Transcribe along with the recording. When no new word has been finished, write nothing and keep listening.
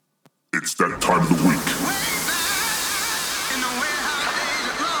that time of the week.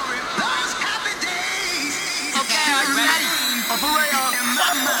 Okay, are you ready?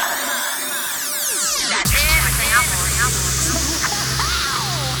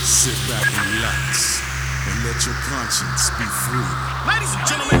 Sit back and relax and let your conscience be free. Ladies and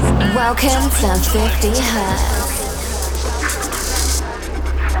gentlemen, welcome to 50 Hertz.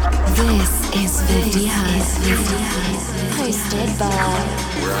 This is 50 Hertz, hosted by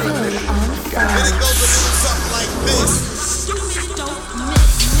Full on Funk. And it goes a little something like this.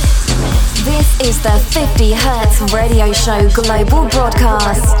 This is the 50 Hertz radio show global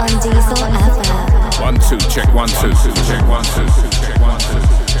broadcast on Diesel FM. 1 2 check 1 2 check 1 2 check 1 2.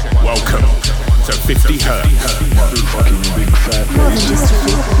 Welcome to 50 Hertz. More than just a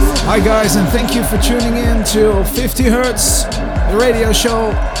frequency. Hi guys, and thank you for tuning in to 50 Hertz, the radio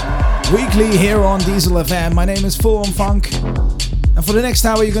show, weekly here on Diesel FM. My name is Full on Funk, and for the next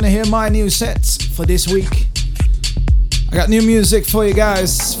hour you're gonna hear my new sets for this week. I got new music for you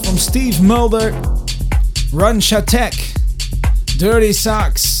guys from Steve Mulder, Run Shatek, Dirty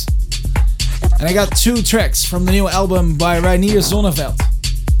Socks, and I got 2 tracks from the new album by Reinier Zonneveld.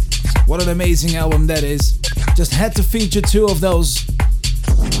 What an amazing album that is. Just had to feature 2 of those.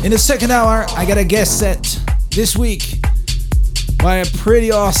 In the second hour, I got a guest set this week by a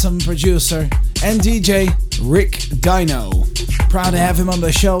pretty awesome producer and DJ, Rick Dino. Proud to have him on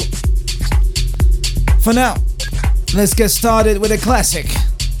the show. For now, let's get started with a classic.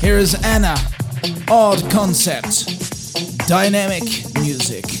 Here is Anna, Odd Concept, dynamic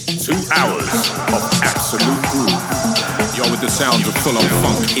music. 2 hours of absolute groove. You're with the sounds of Full on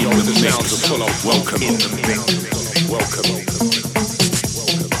Funk in the mix. Welcome in the mix. Welcome.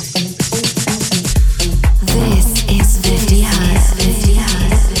 This is 50 Hertz. 50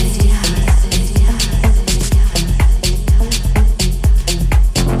 Hertz. 50 Hertz. 50 Hertz.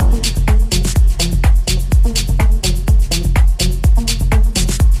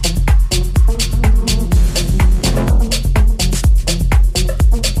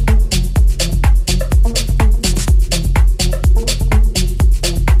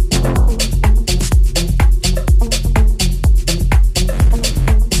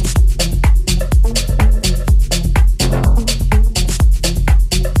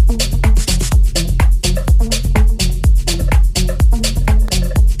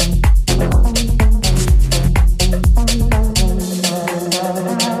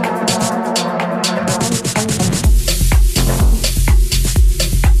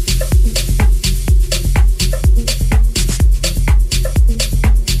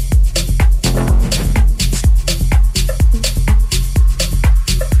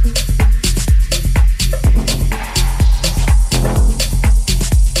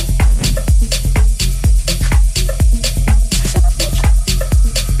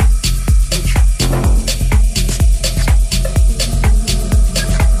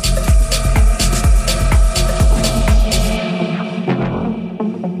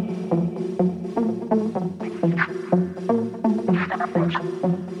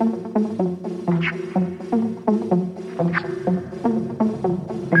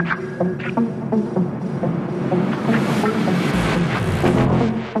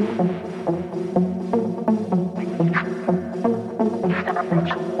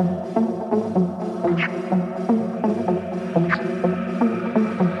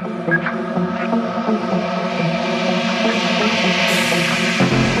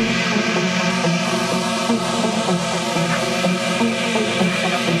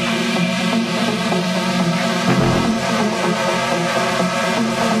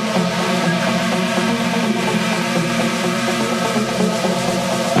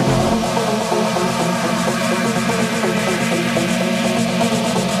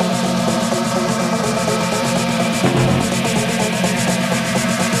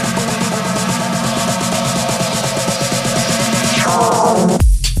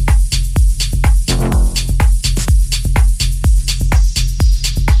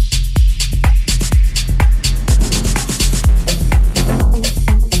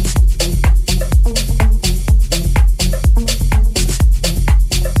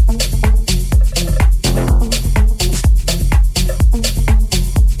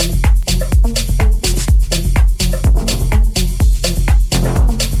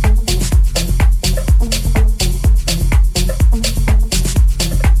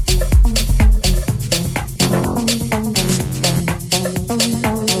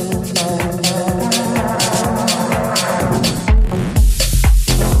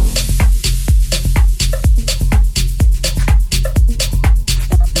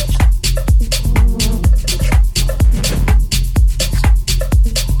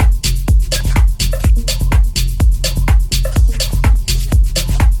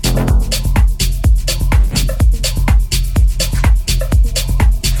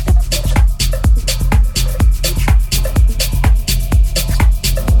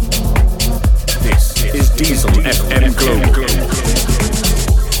 Diesel FM Global.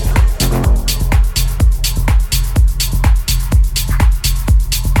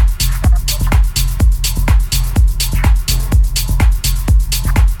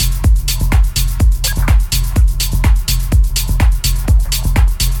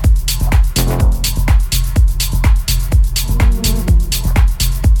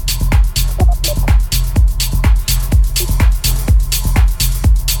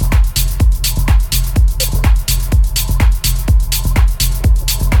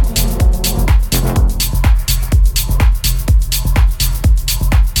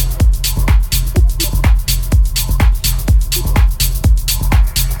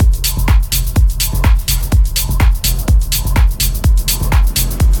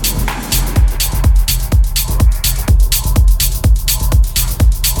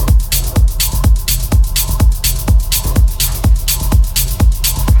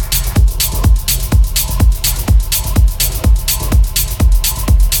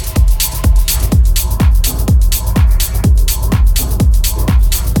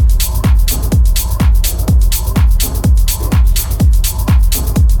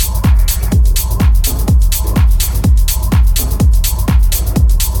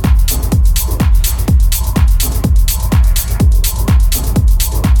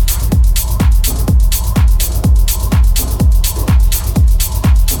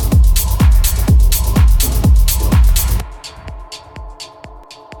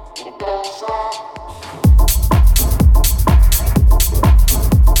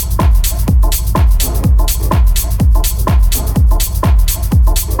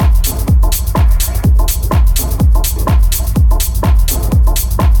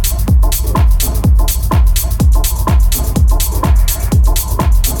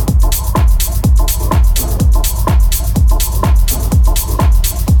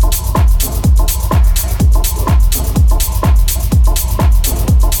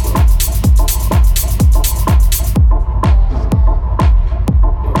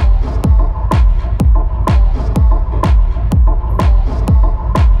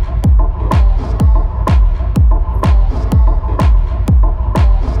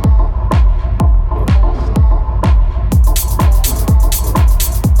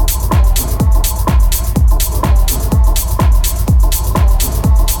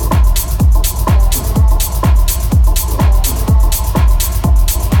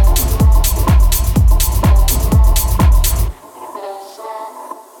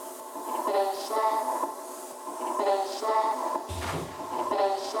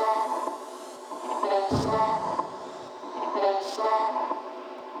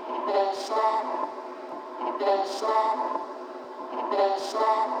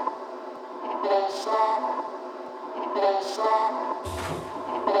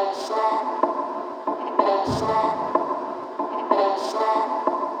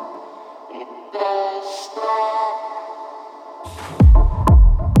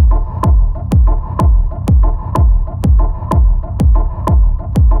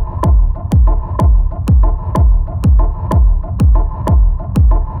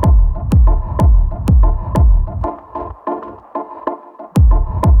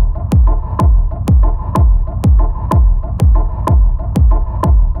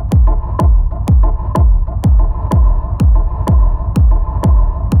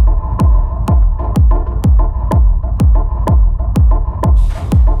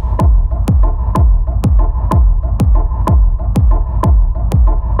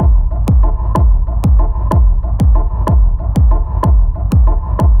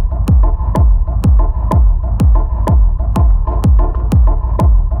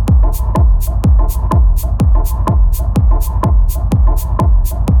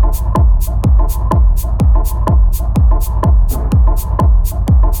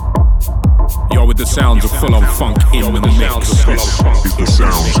 Sounds of full on funk in the mix. The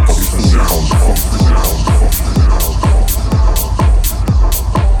sounds of full on funk.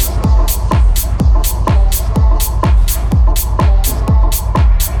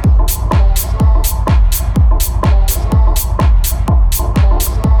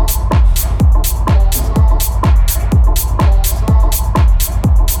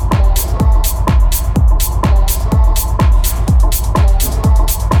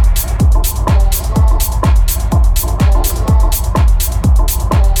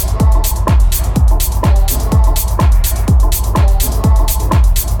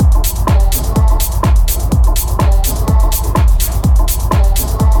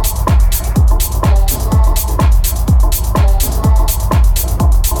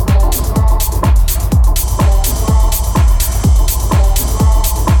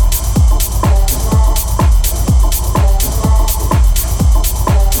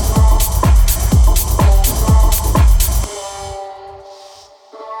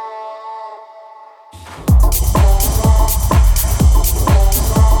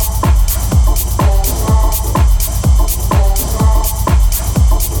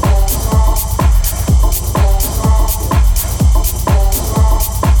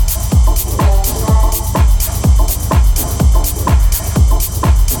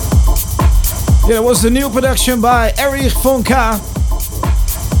 Yeah, that was the new production by Erich von K,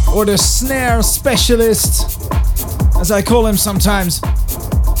 or the snare specialist, as I call him sometimes,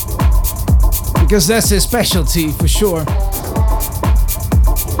 because that's his specialty for sure.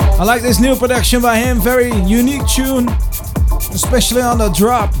 I like this new production by him, very unique tune, especially on the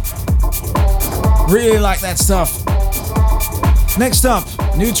drop. Really like that stuff. Next up,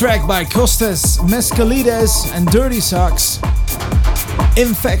 new track by Costas Mescalides and Dirty Socks,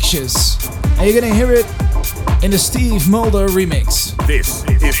 Infectious. And you're gonna hear it in the Steve Mulder remix. This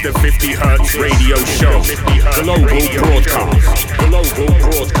is the 50 Hertz Radio Show. Global broadcast. Global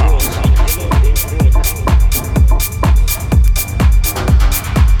broadcast.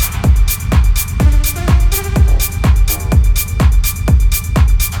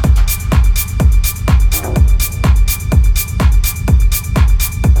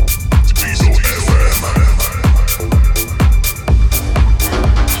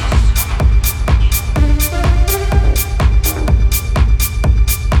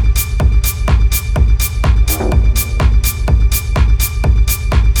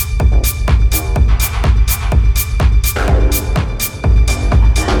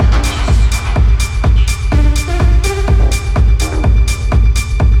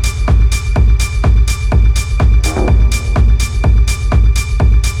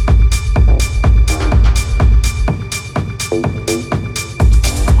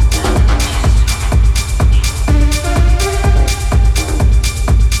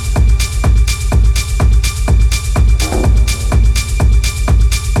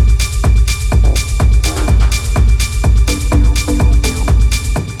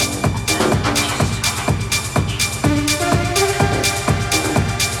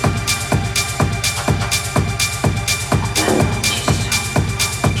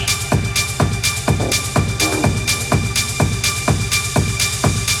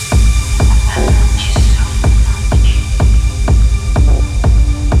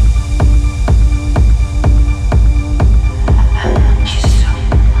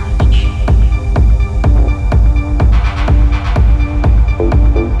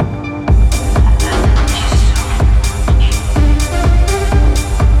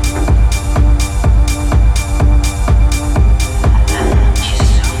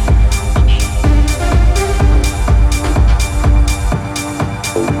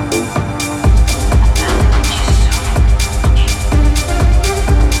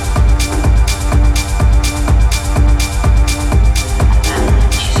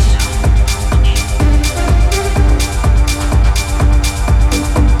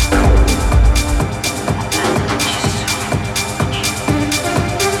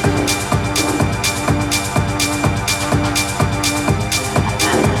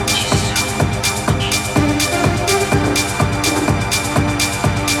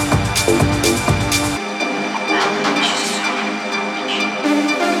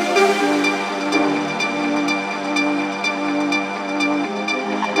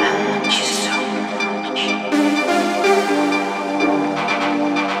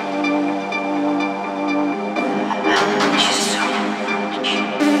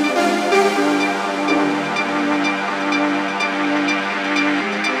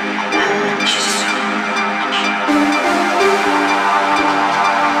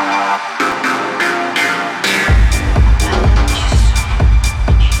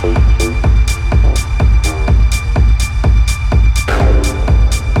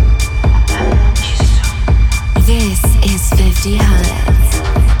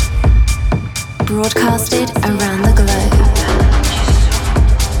 broadcasted around the globe.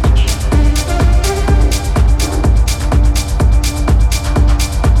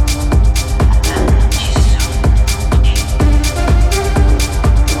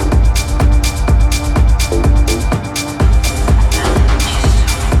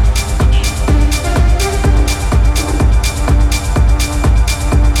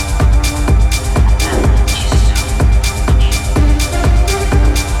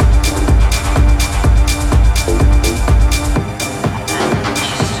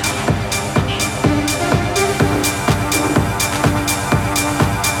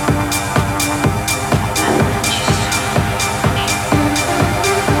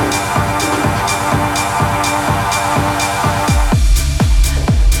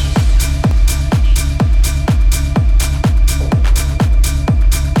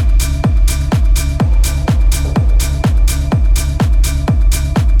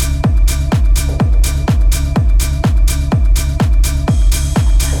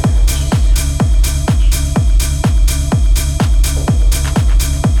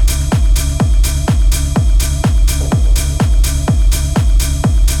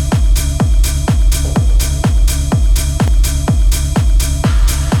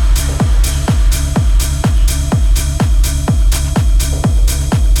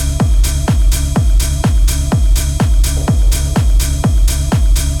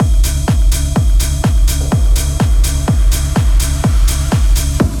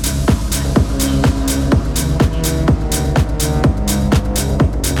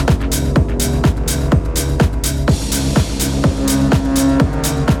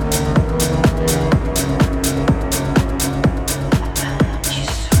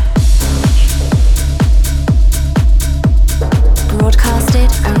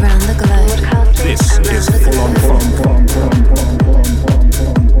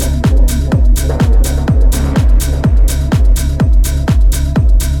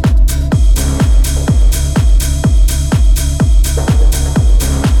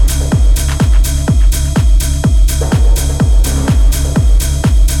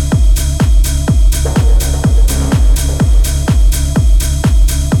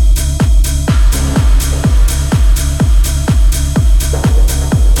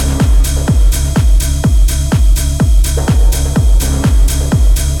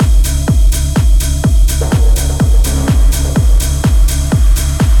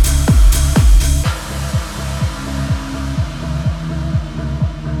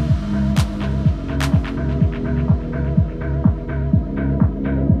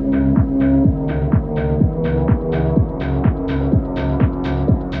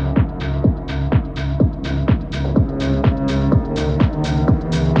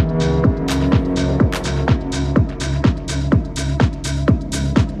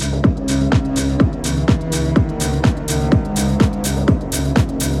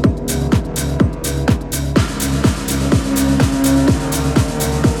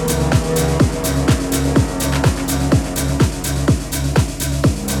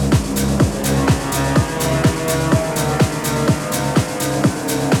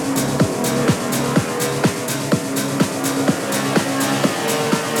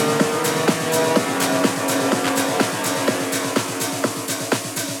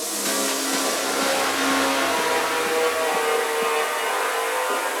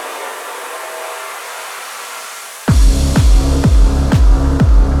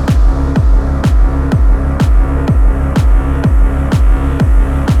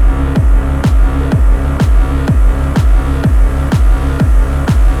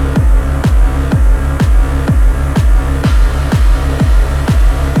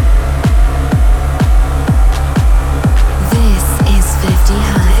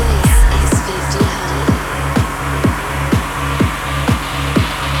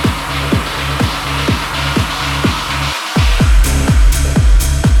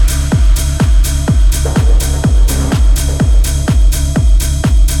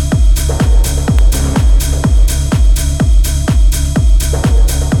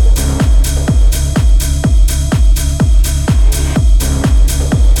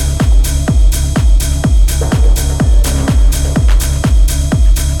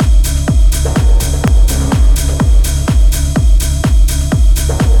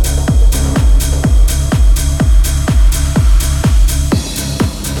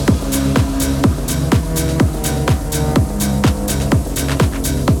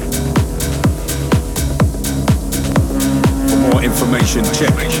 information check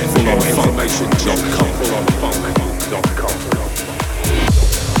fullonfunk.com.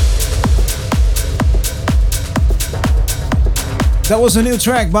 That was a new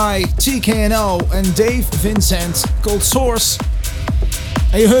track by TKNO and Dave Vincent called Source.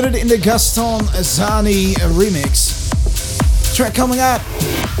 And you heard it in the Gaston Zani remix. Track coming out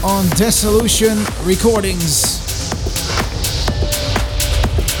on Dissolution Recordings.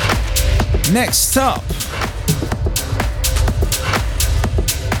 Next up,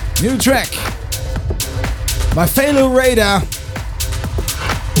 new track by Felu Radar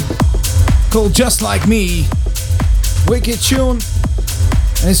called Just Like Me. Wicked tune,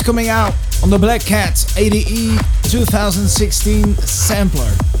 and it's coming out on the Black Cat ADE 2016 sampler.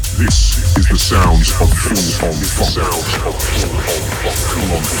 This is the sounds of Full On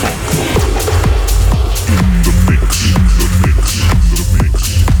Funk. In the mix, in the mix, in the mix,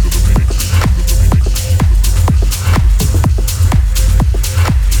 in the mix.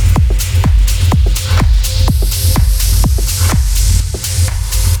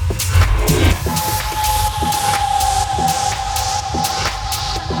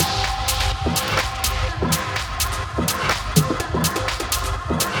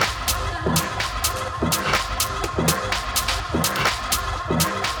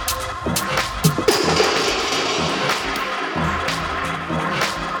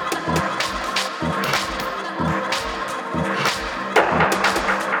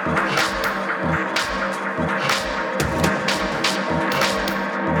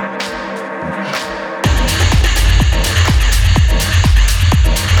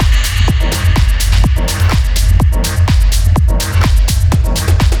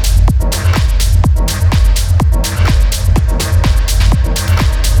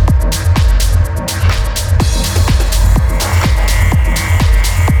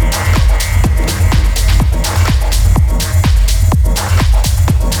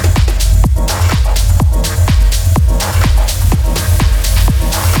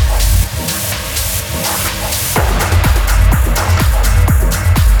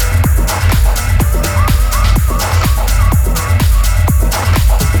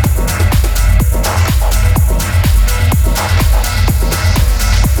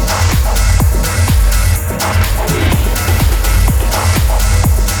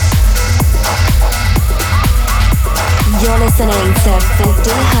 listening to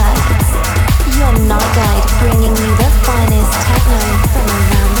 50 Hertz, your night guide bringing you the finest techno from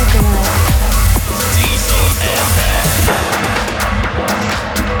around the globe. Diesel FM.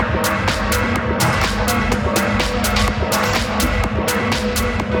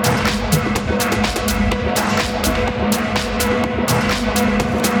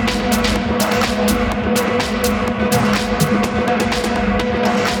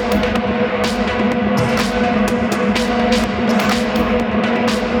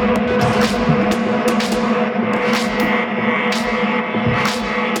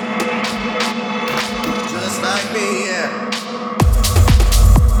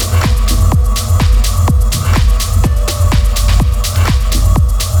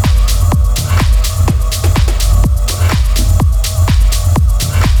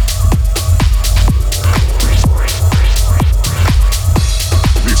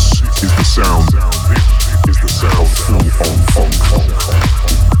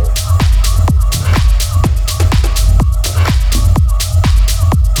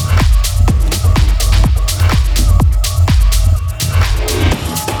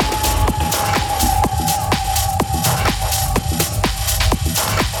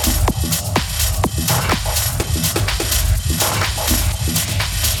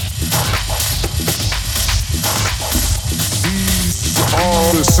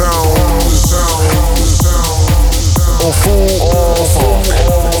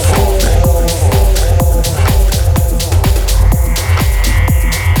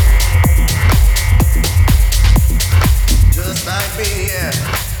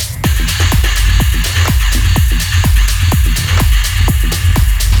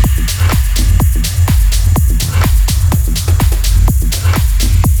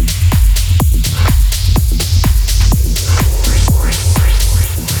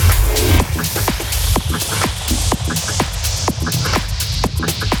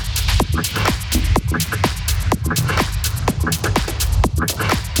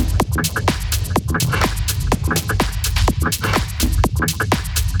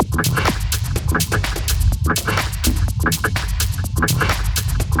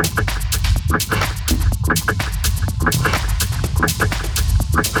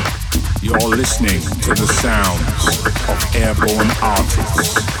 Listening to the sounds of airborne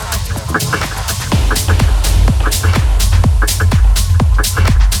artists.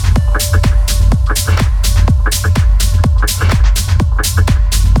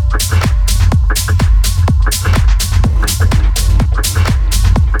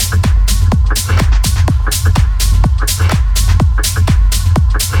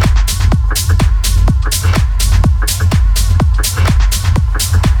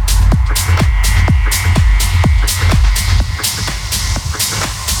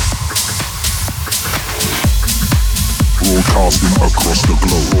 Broadcasting across the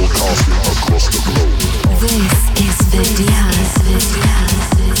globe. Broadcasting across the globe. This is Vidias.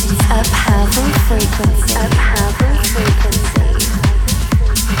 A powerful frequency. A powerful frequency.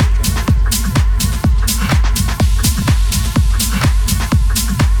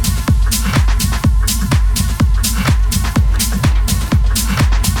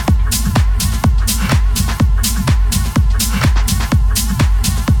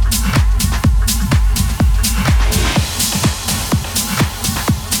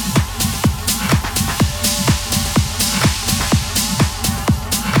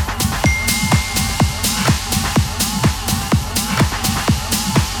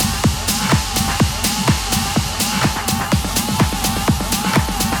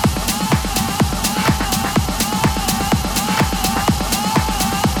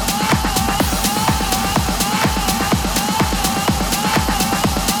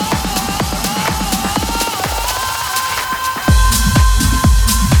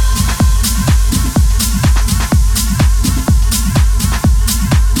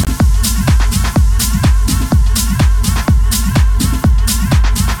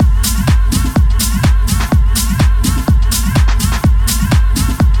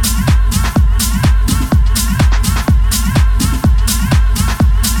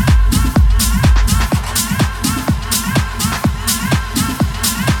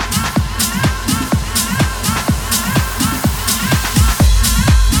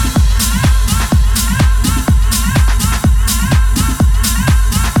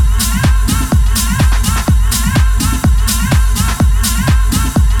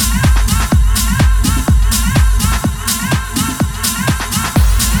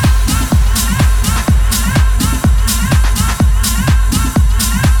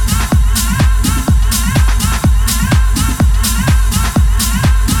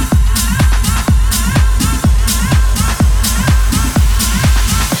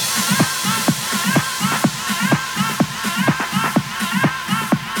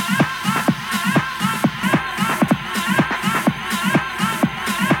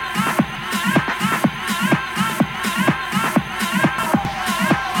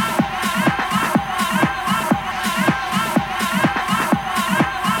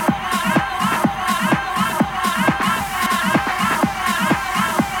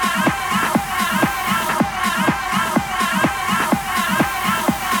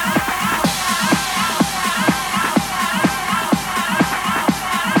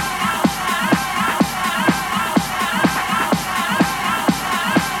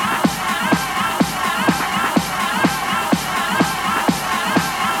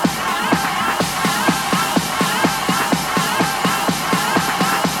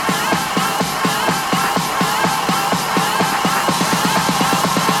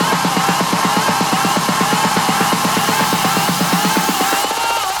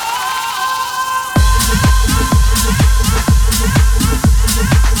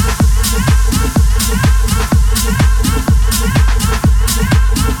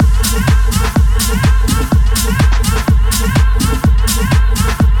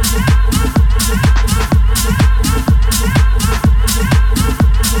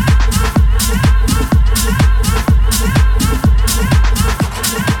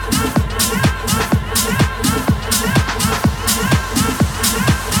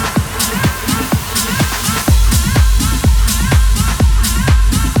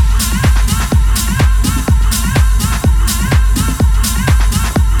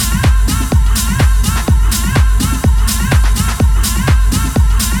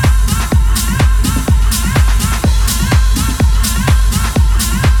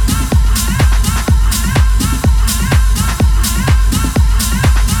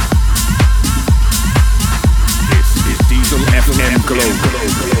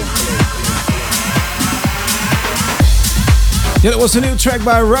 Yeah, that was a new track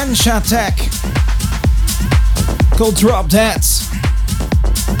by Ransha Tech called Drop Dead.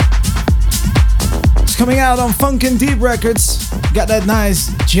 It's coming out on Funk and Deep Records. Got that nice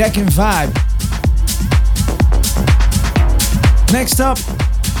jackin' vibe. Next up,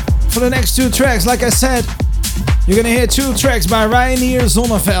 for the next two tracks, like I said, you're gonna hear two tracks by Reinier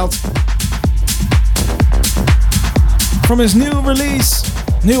Zonneveld from his new release,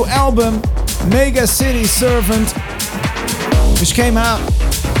 new album, Mega City Servant, which came out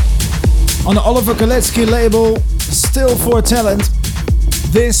on the Oliver Koletsky label, Still for Talent.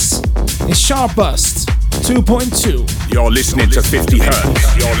 This is Sharp Bust 2.2. You're listening to 50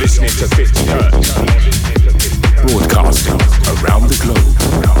 Hertz. You're listening to 50 Hertz. Broadcasting around the globe.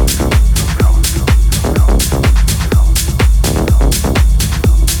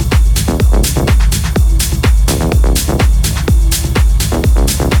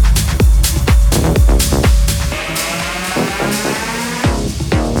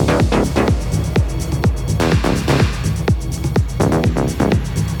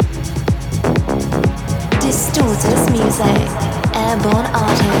 Lotus Music, Airborne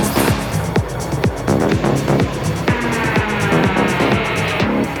Artists.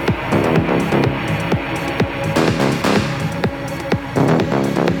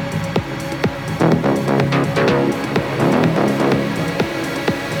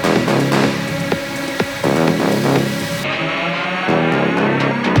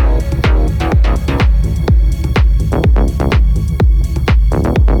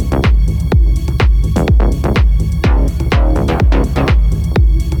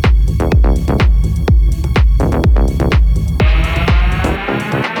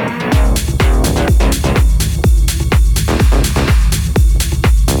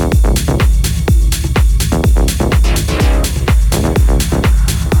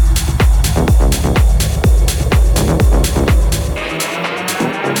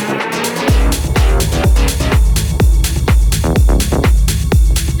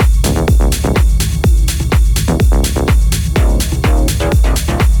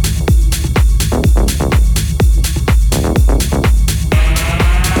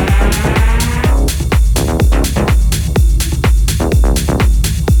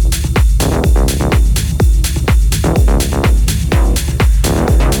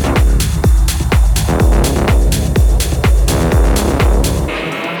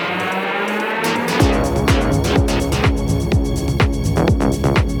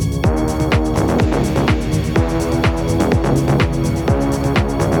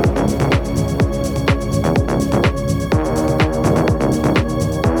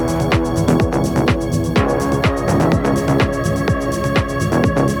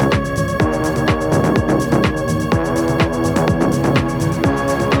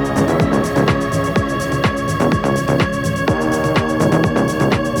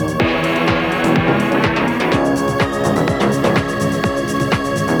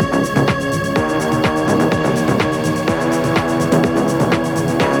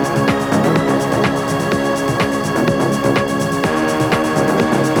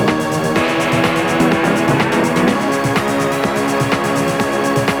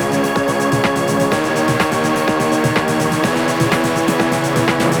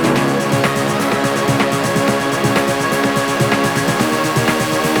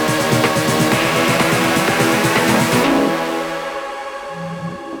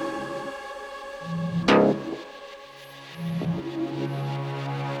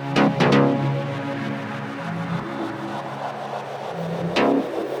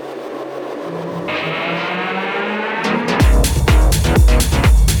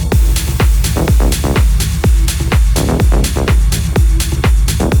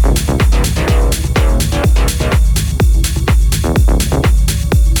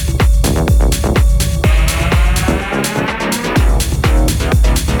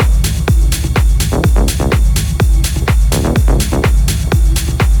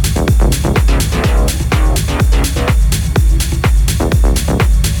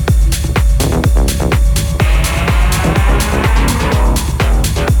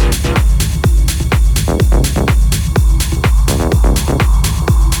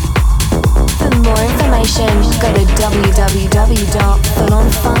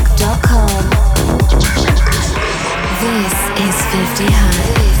 www.fullonfunk.com. This is 50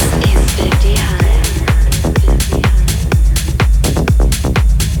 Hertz. This is 50 Hertz.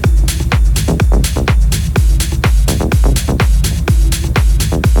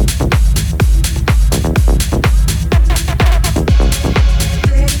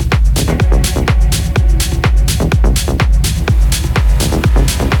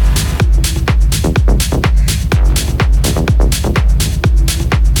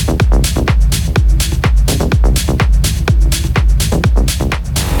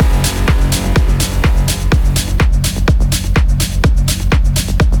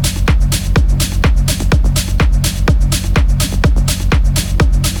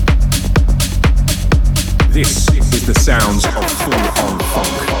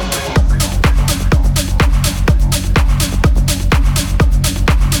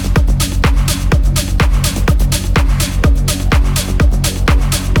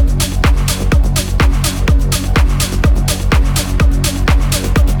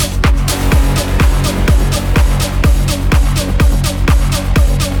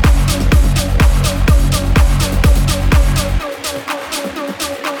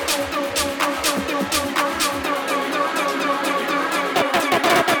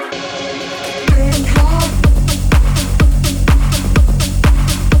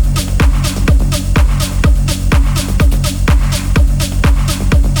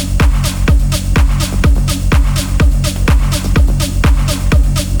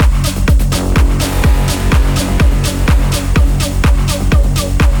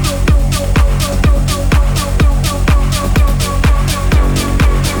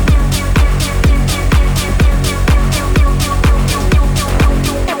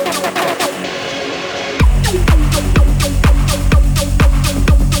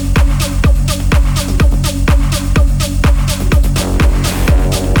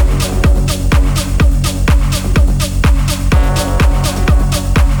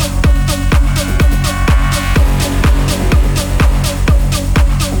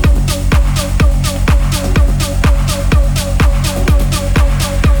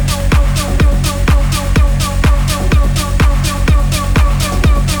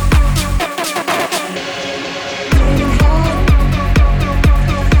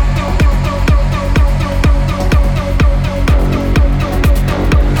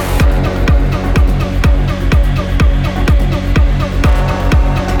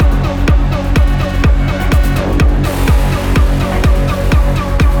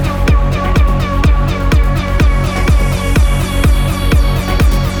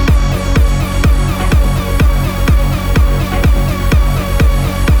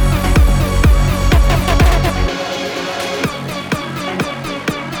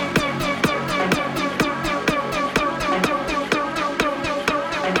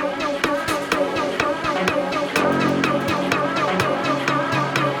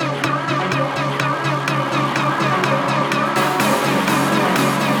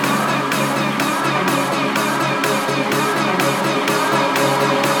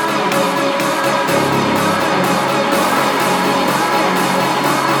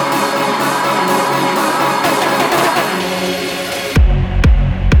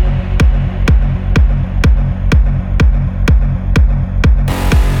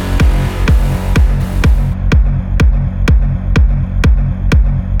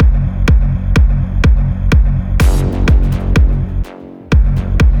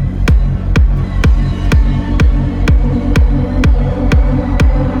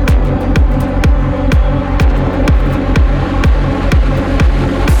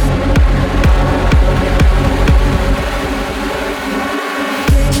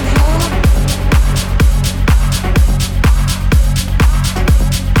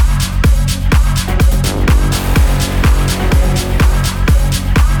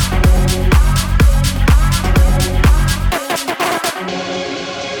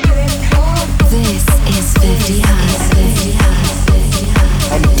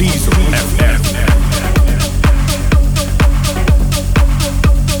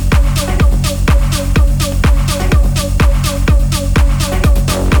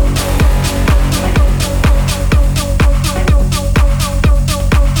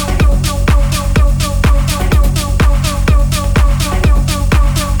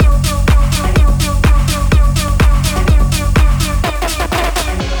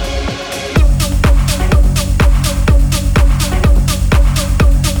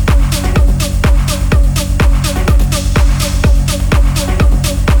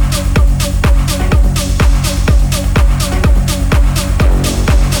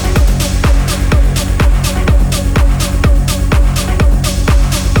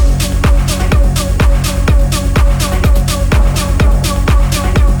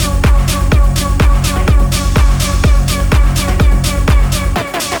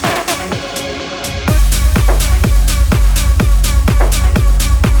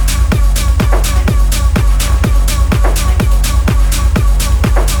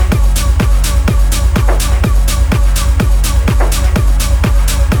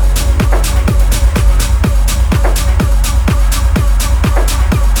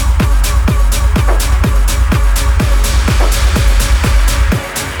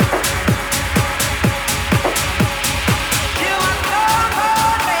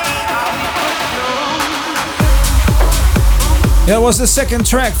 That was the second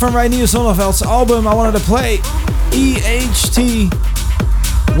track from Reinier Zonneveld's album I wanted to play, EHT.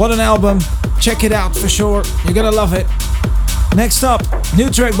 What an album. Check it out for sure. You're gonna love it. Next up, new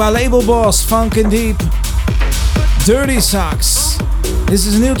track by label boss Funk and Deep, Dirty Socks. This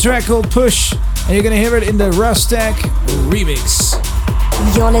is a new track called Push, and you're gonna hear it in the Rustak remix.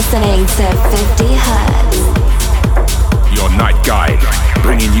 You're listening to 50 Hertz. Your night guide,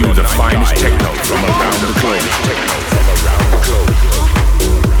 bringing you the finest techno from around the globe.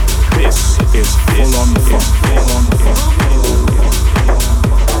 This is full on funk.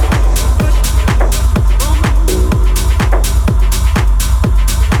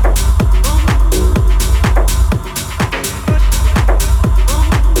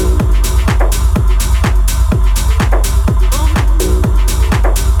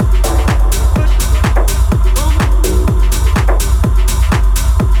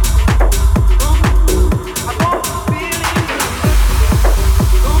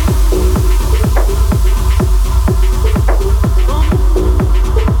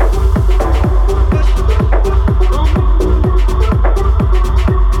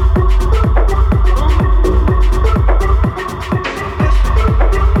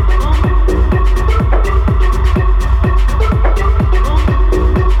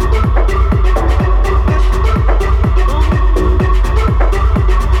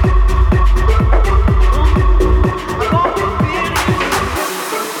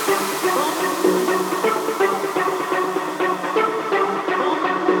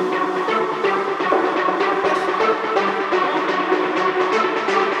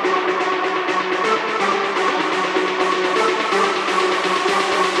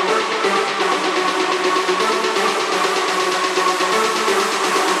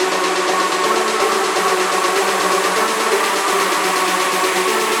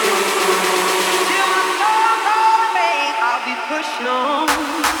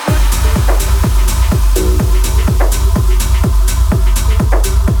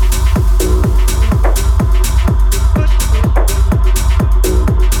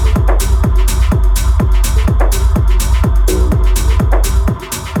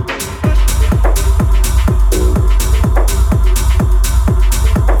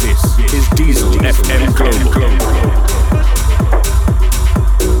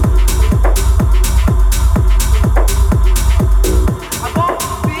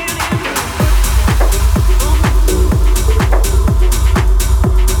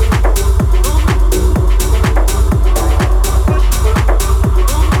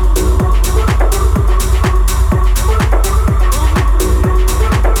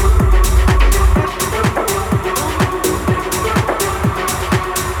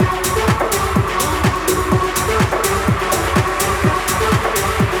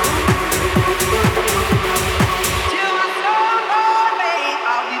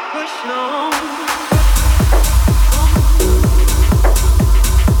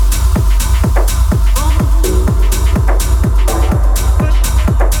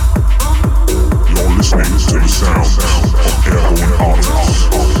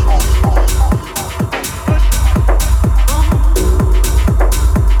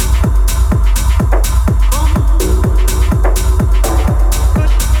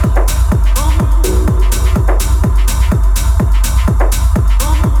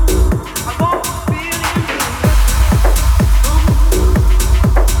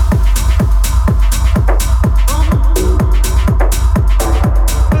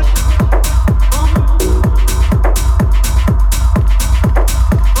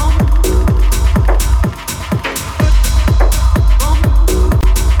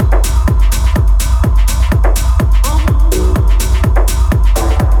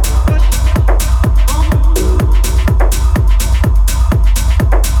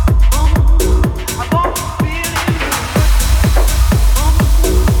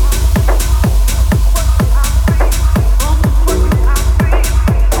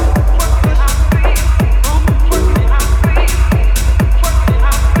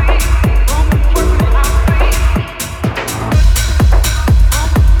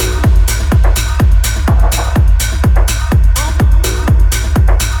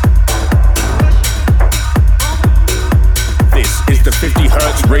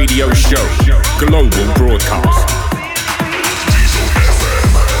 radio show, global broadcast.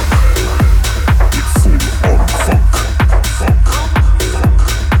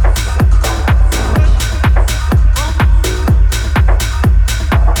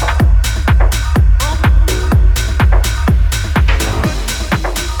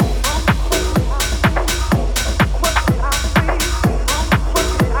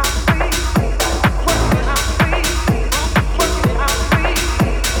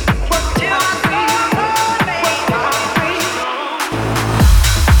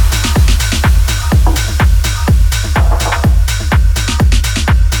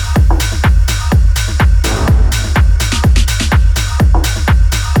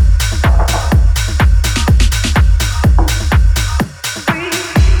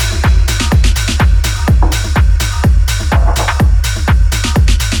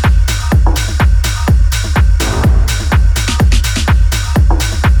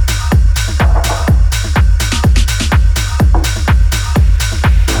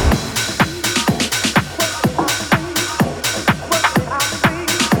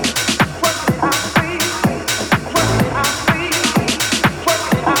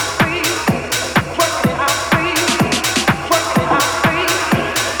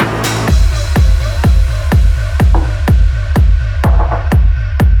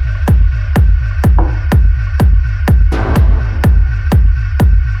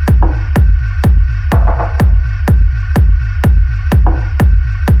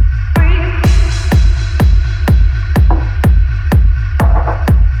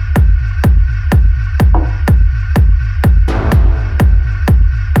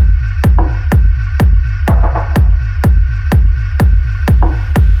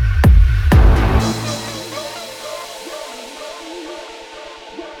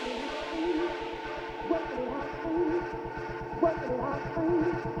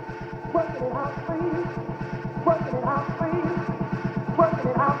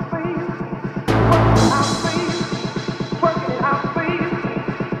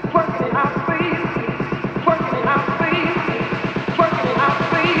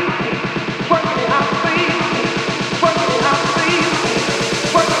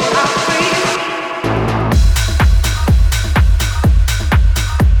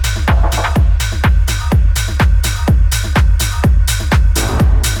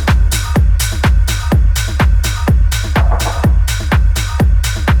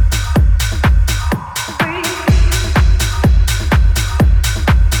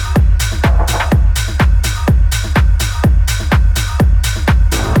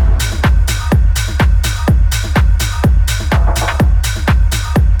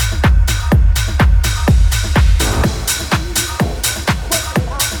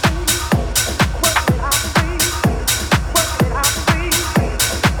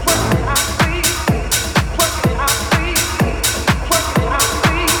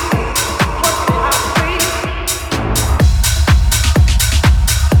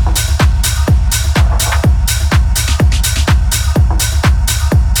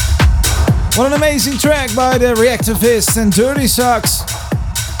 What an amazing track by the Reactivists and Dirty Socks.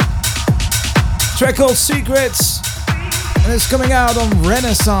 Track called Secrets, and it's coming out on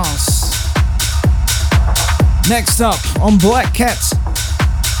Renaissance. Next up on Black Cat,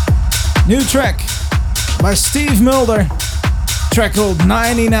 new track by Steve Mulder, track called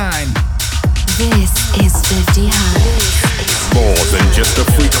 99. This is 50 Hertz. More than just a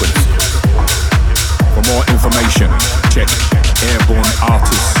frequency. For more information, check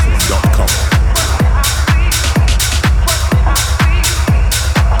airborneartists.com.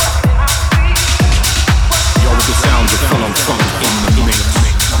 You're with the sounds of full on funk in the mix.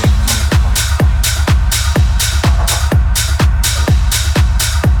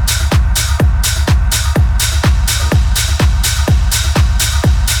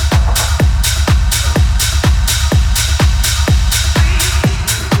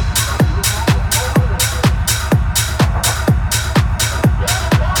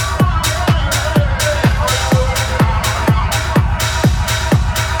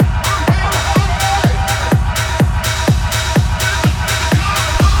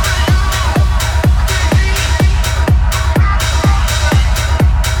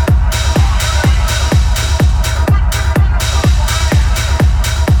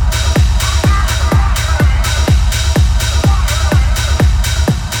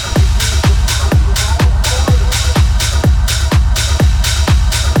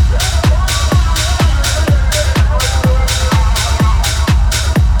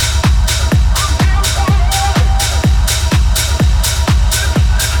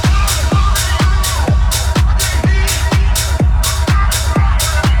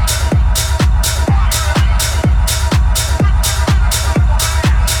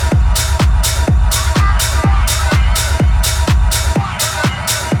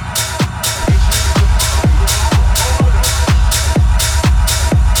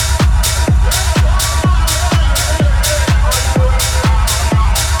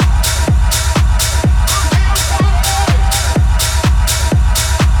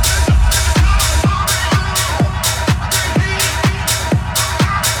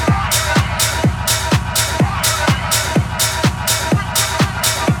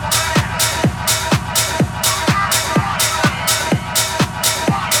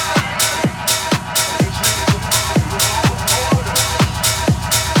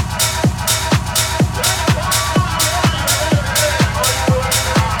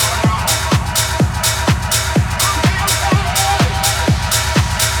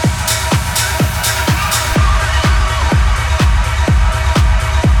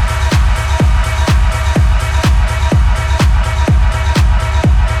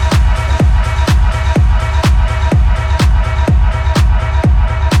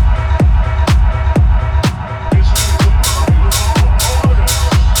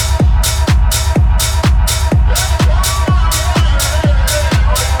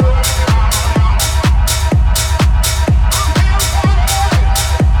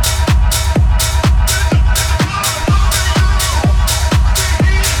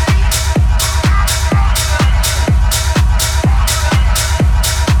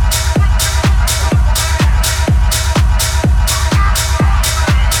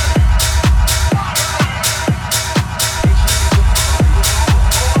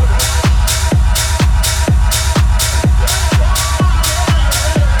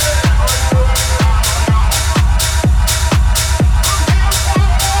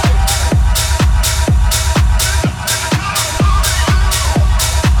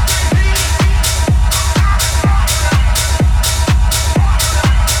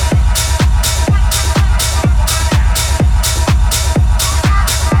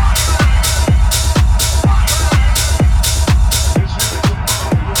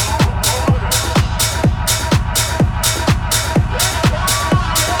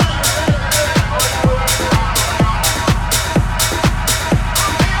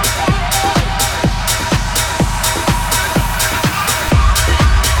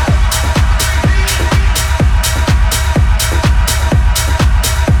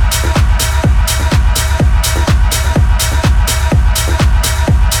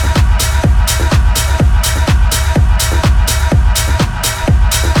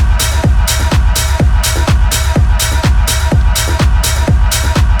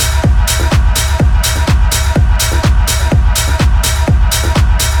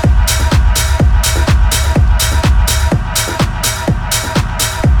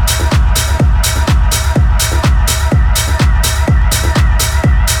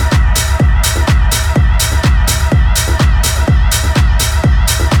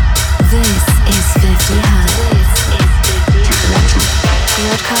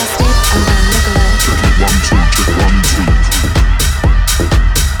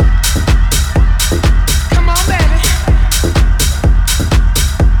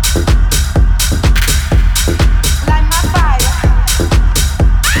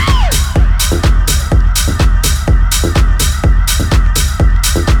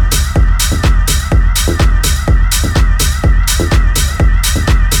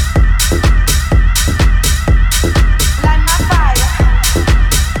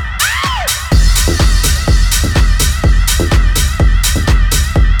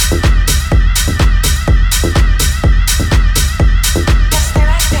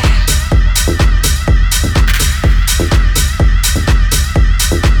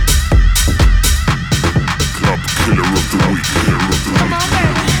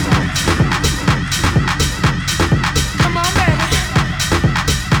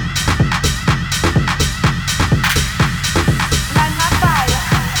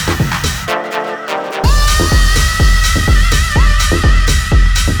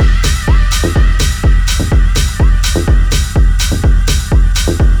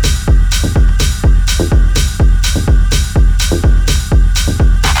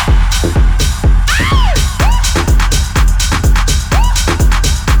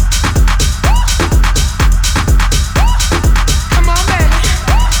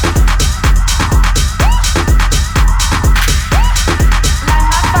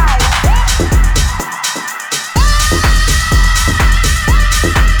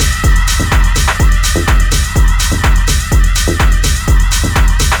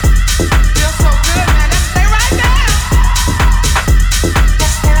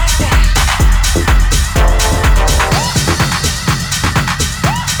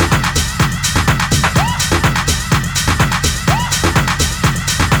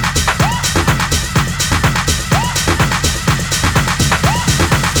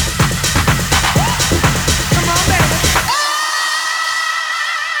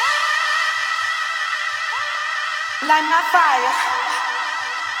 Light my fire.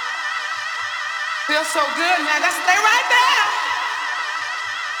 Feels so good, man. Just stay right there.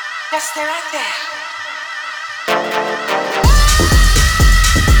 Just stay right there.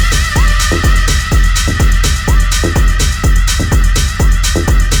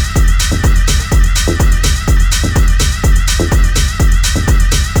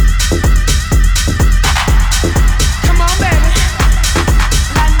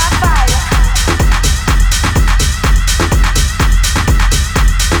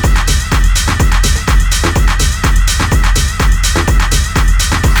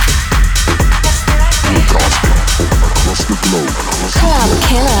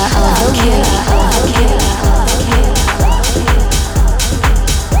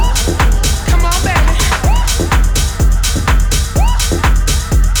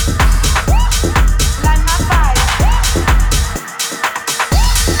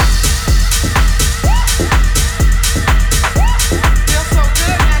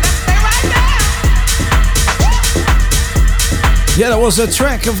 Yeah, that was a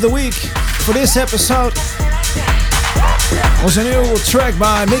track of the week for this episode. It was a new track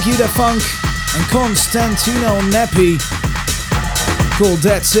by Mickey the Funk and Constantino Nappi called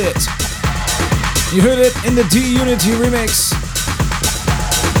That's It. You heard it in the D-Unity remix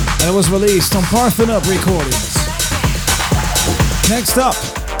and it was released on Parthenon Recordings. Next up,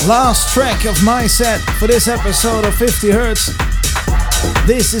 last track of my set for this episode of 50 Hertz.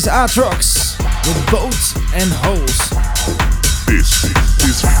 This is Atrox with Boats and Holes. This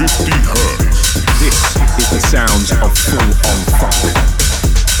is 50 Hertz. This is the sounds of Full On Funk.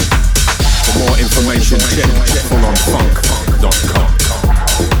 For more information, check fullonfunk.com.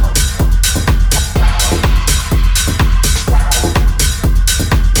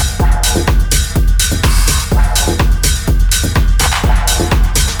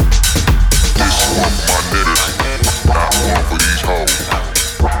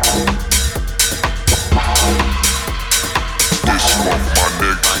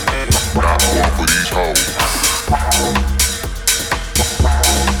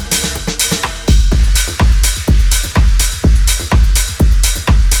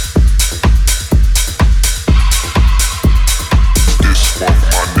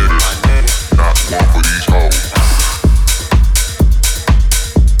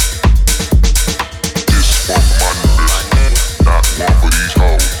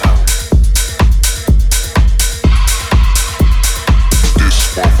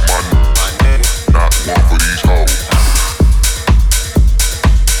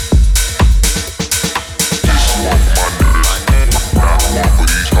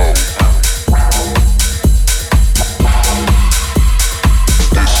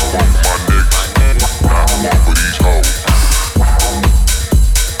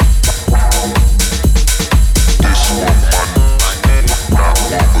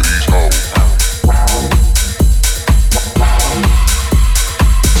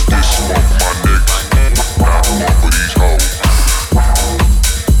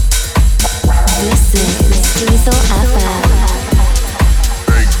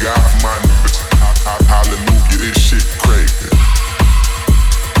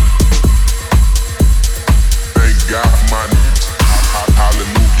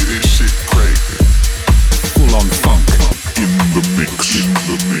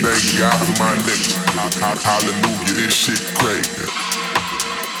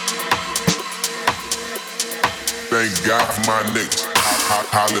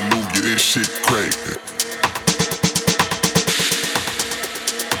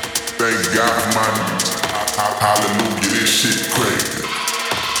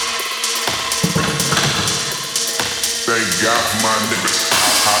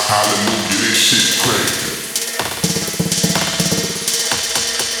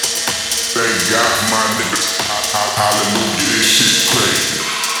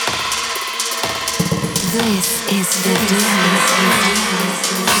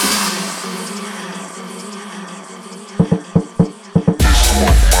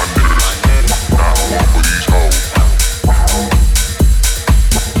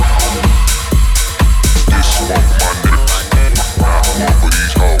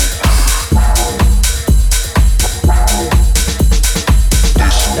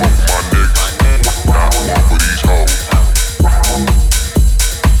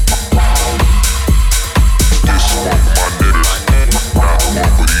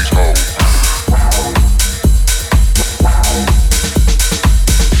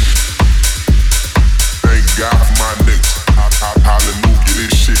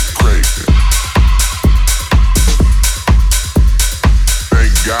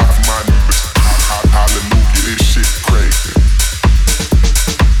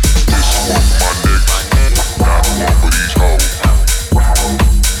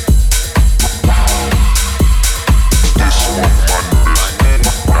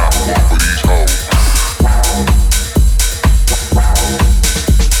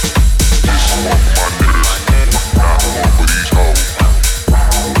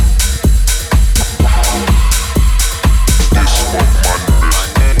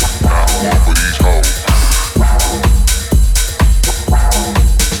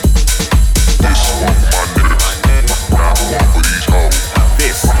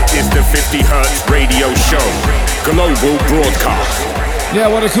 Yeah,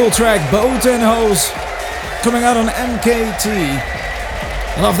 what a cool track. Boat and Hose coming out on MKT.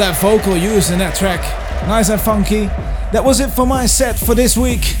 I love that vocal used in that track. Nice and funky. That was it for my set for this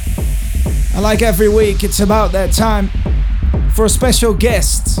week. And like every week, it's about that time for a special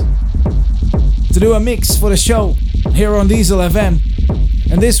guest to do a mix for the show here on Diesel FM.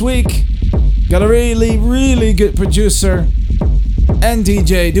 And this week, got a really, really good producer and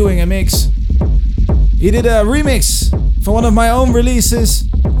DJ doing a mix. He did a remix for one of my own releases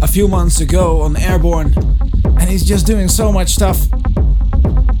a few months ago on Airborne, and he's just doing so much stuff.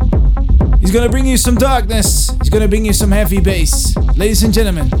 He's gonna bring you some darkness, he's gonna bring you some heavy bass. Ladies and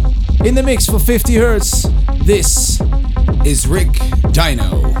gentlemen, in the mix for 50 Hertz, this is Rick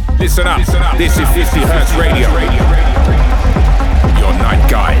Dino. Listen up, this is 50 Hertz Radio. Your night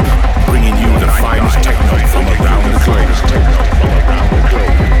guide, bringing you the finest techno from around the globe.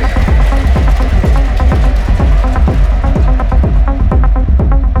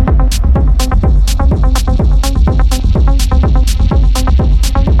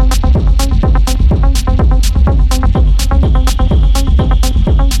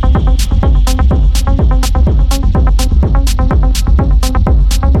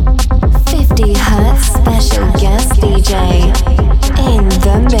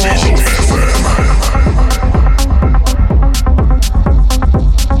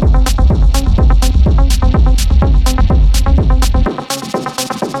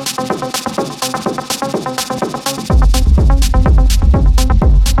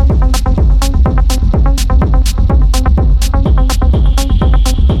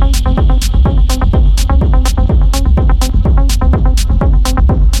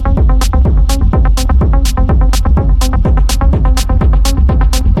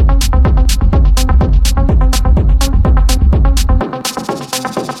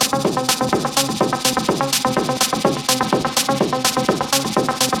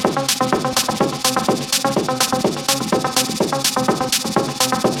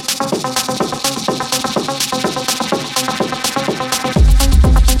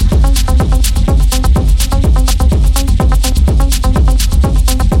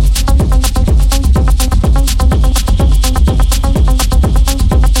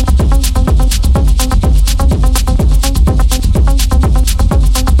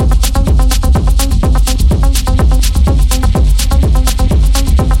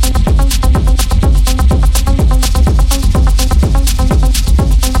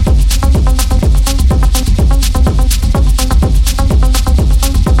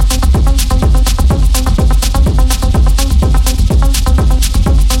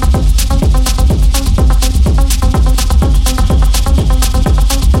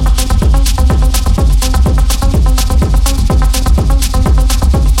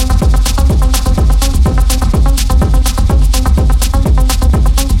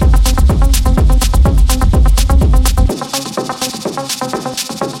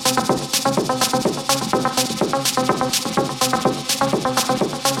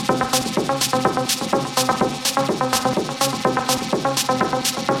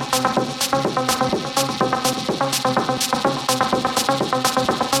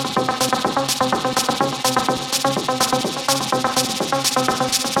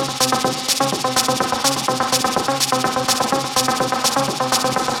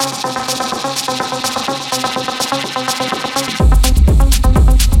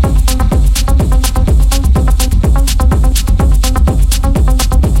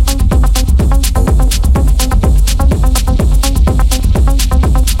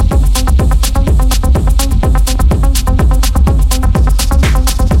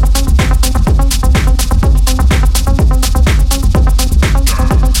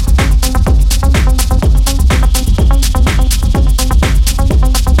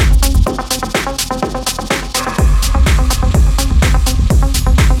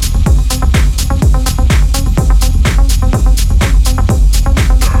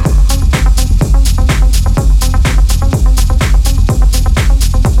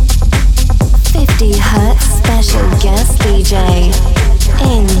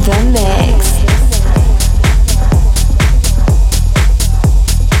 In the mix.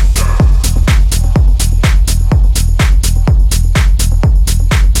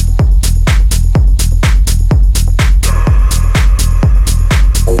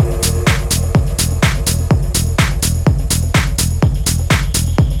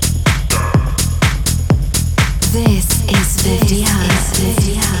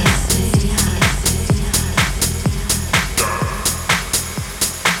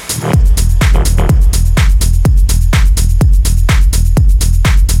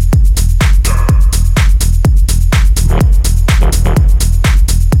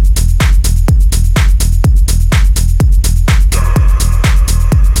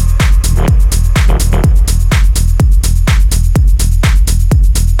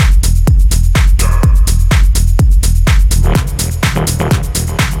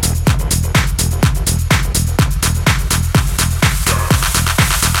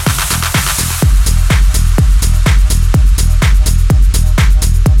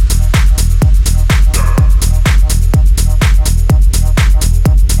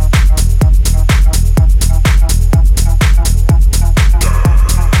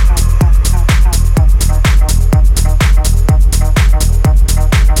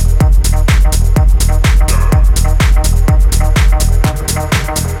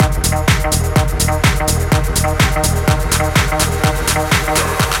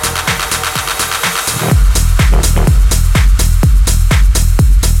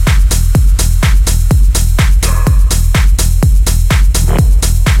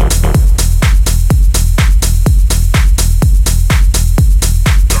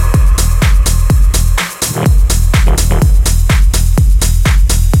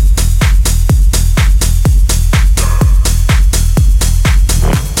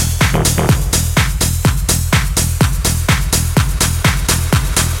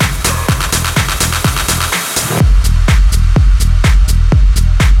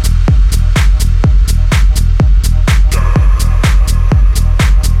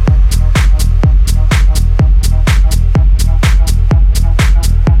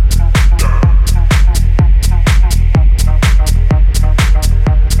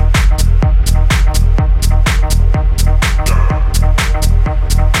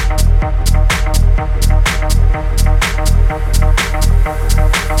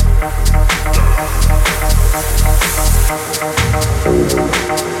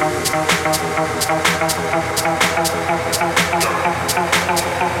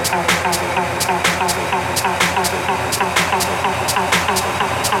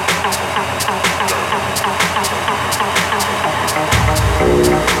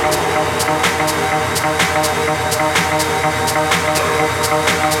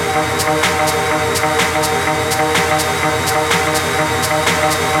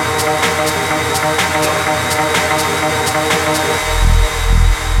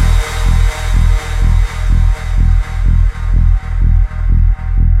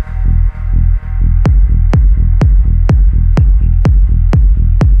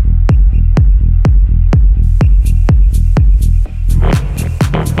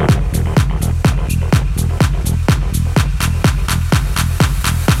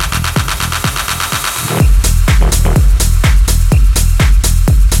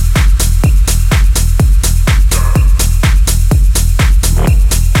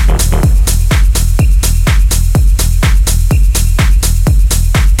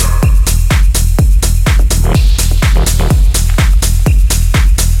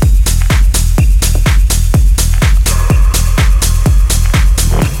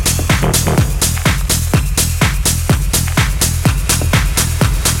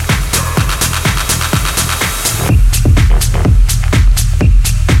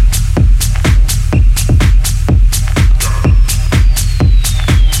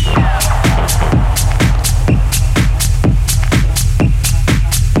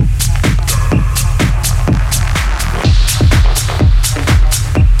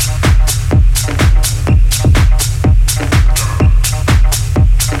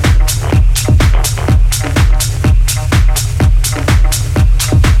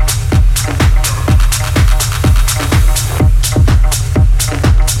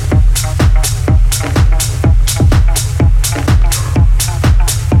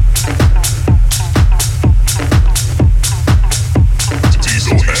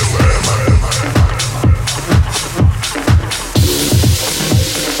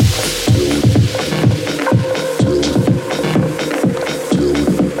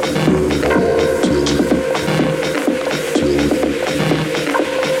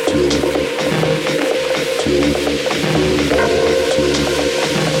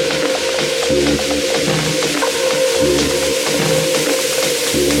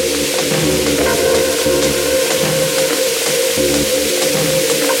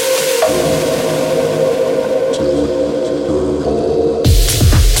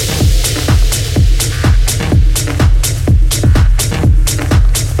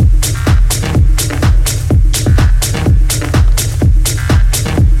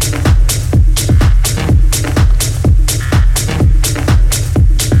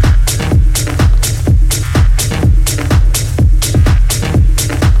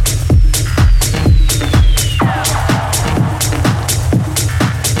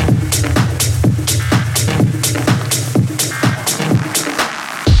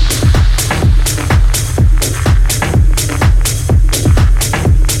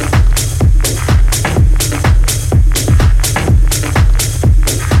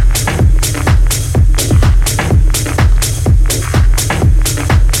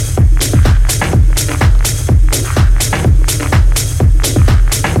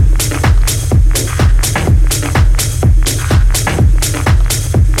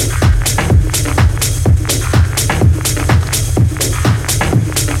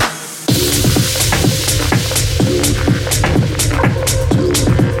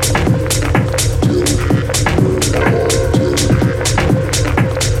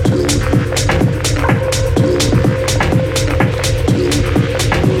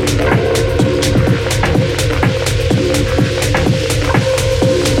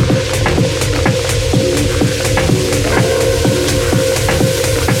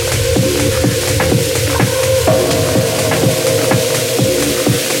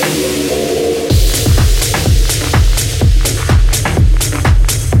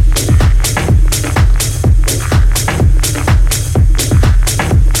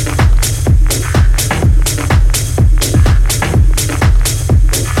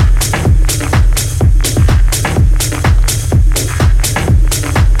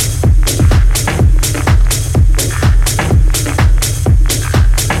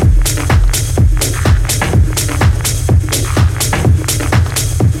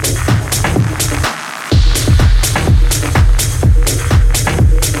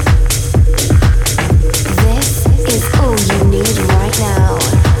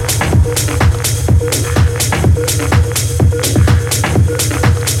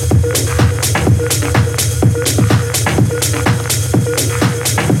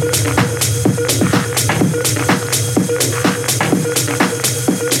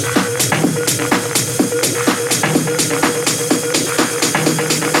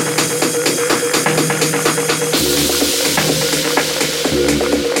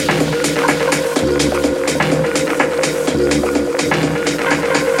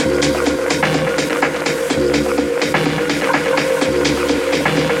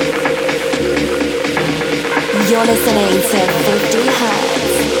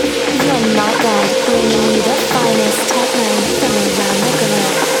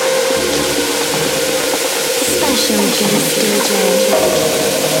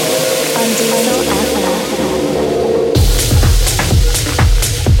 on Diesel FM.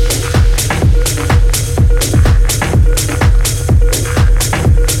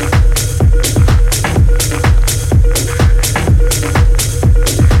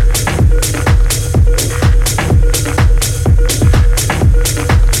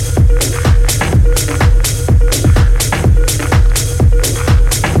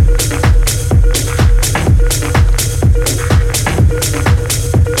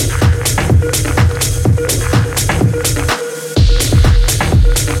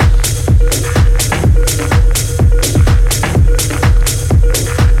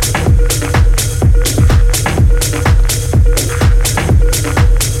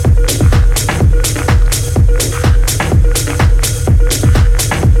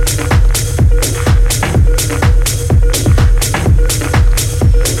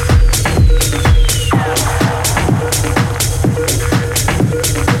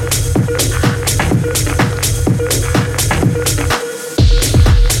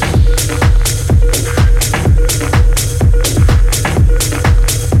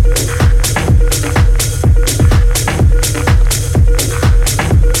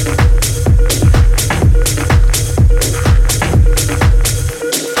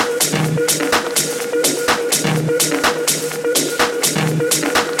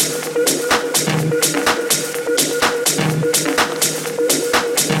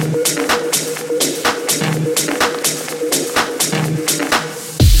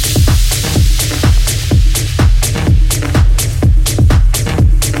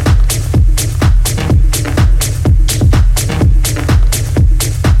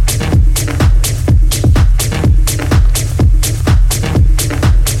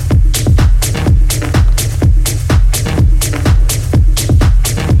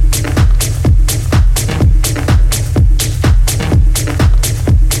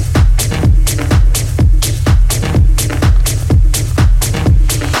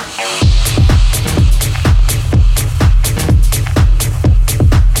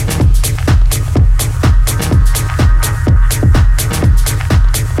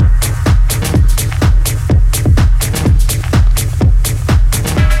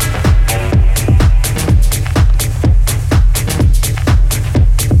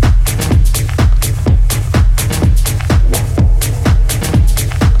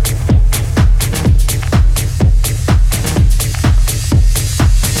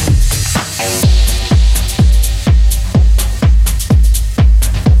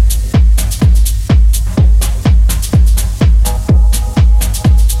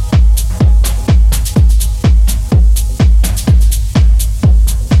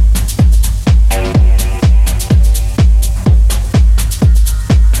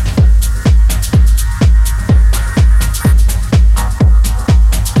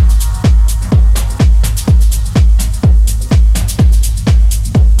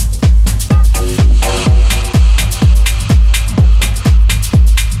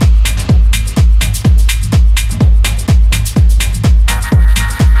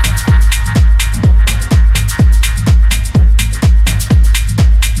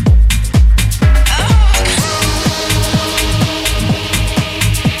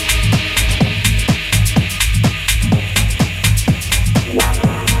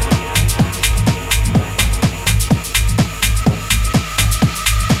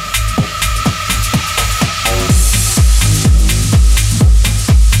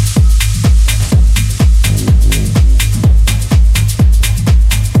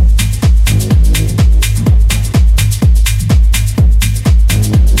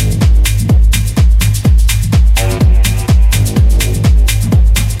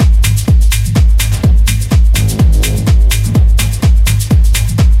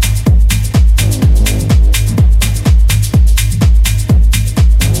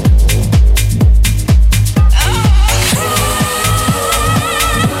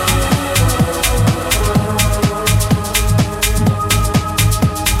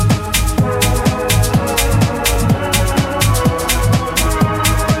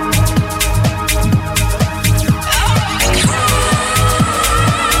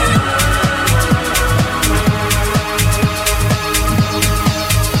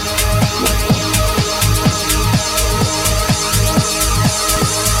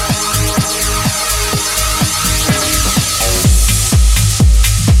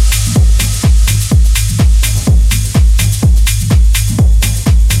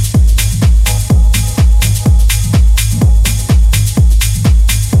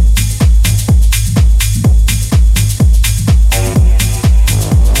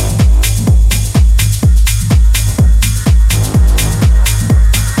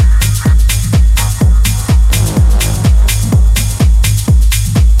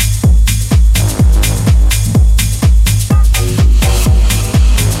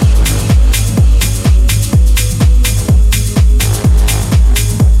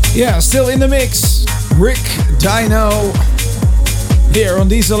 Yeah, still in the mix. Rick Dino here on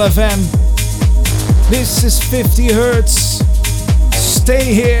Diesel FM. This is 50 Hertz.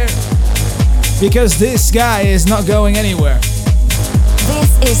 Stay here because this guy is not going anywhere.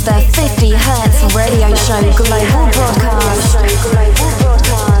 This is the 50 Hertz Radio Show Global Broadcast.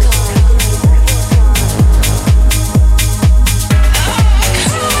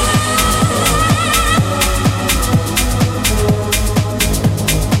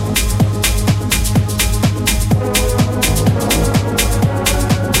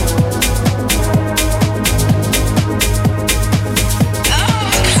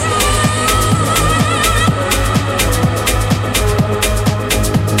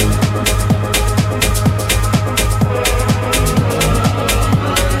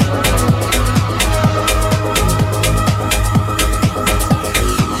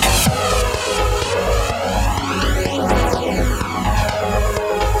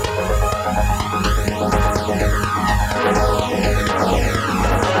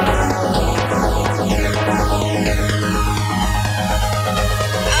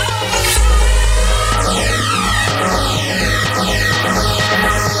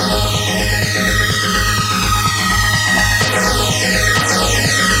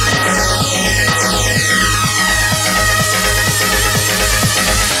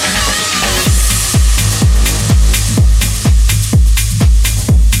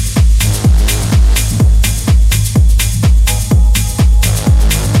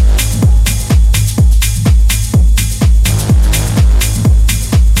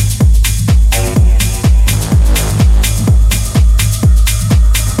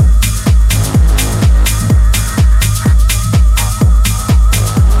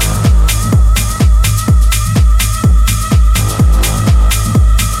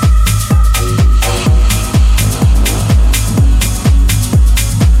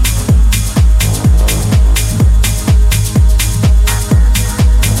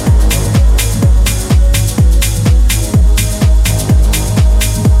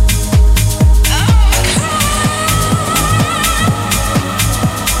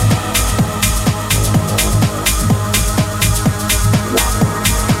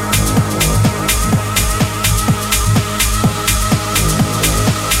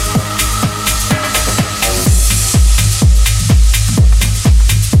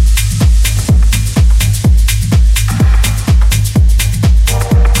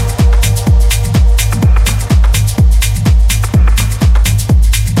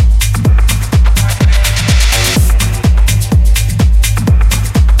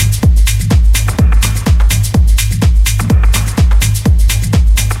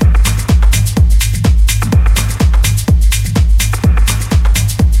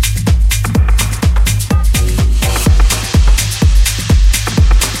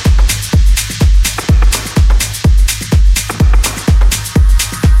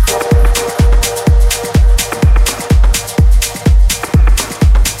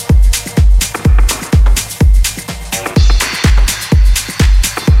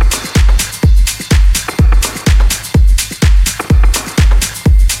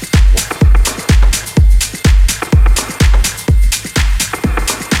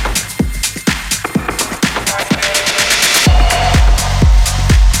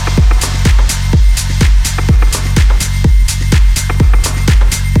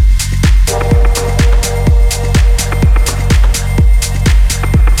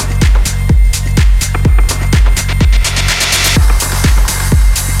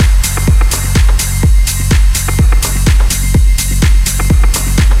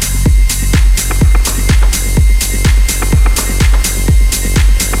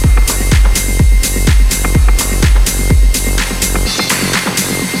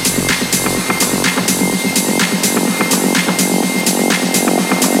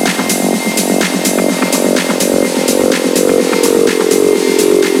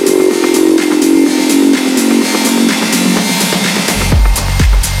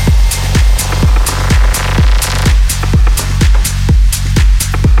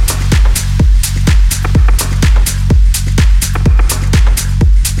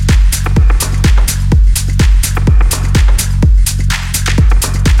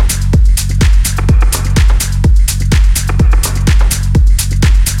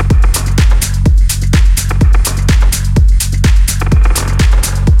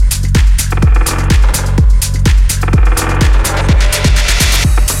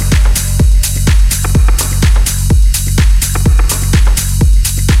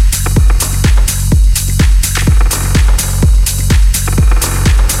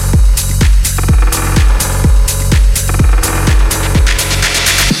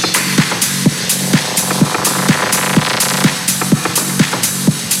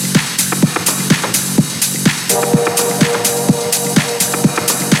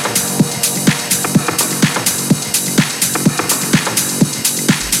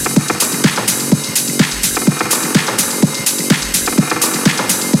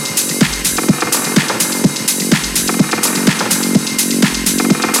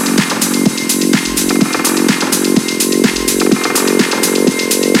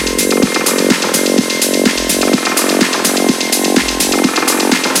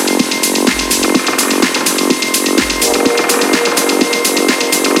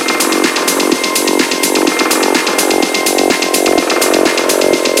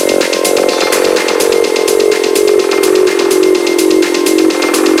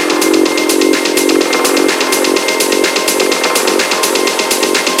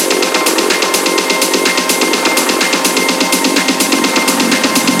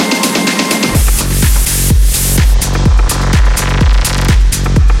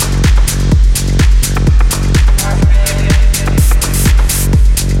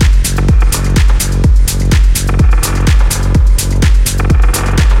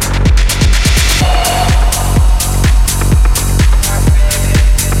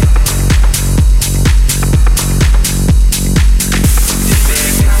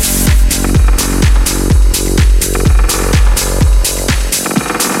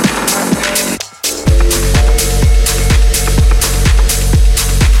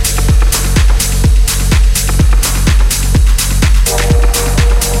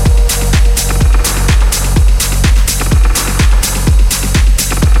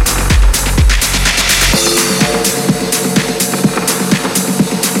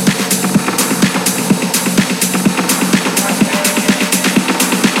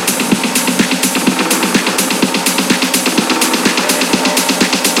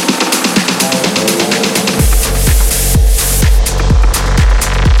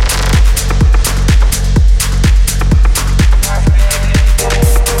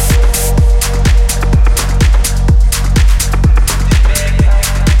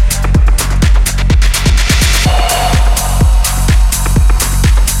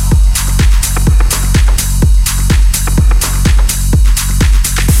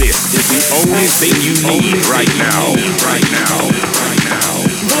 This is the only thing you need right now.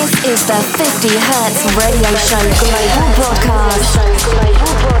 This is the 50 Hertz Radio Show Global Broadcast.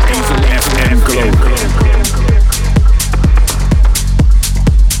 Diesel FM Global.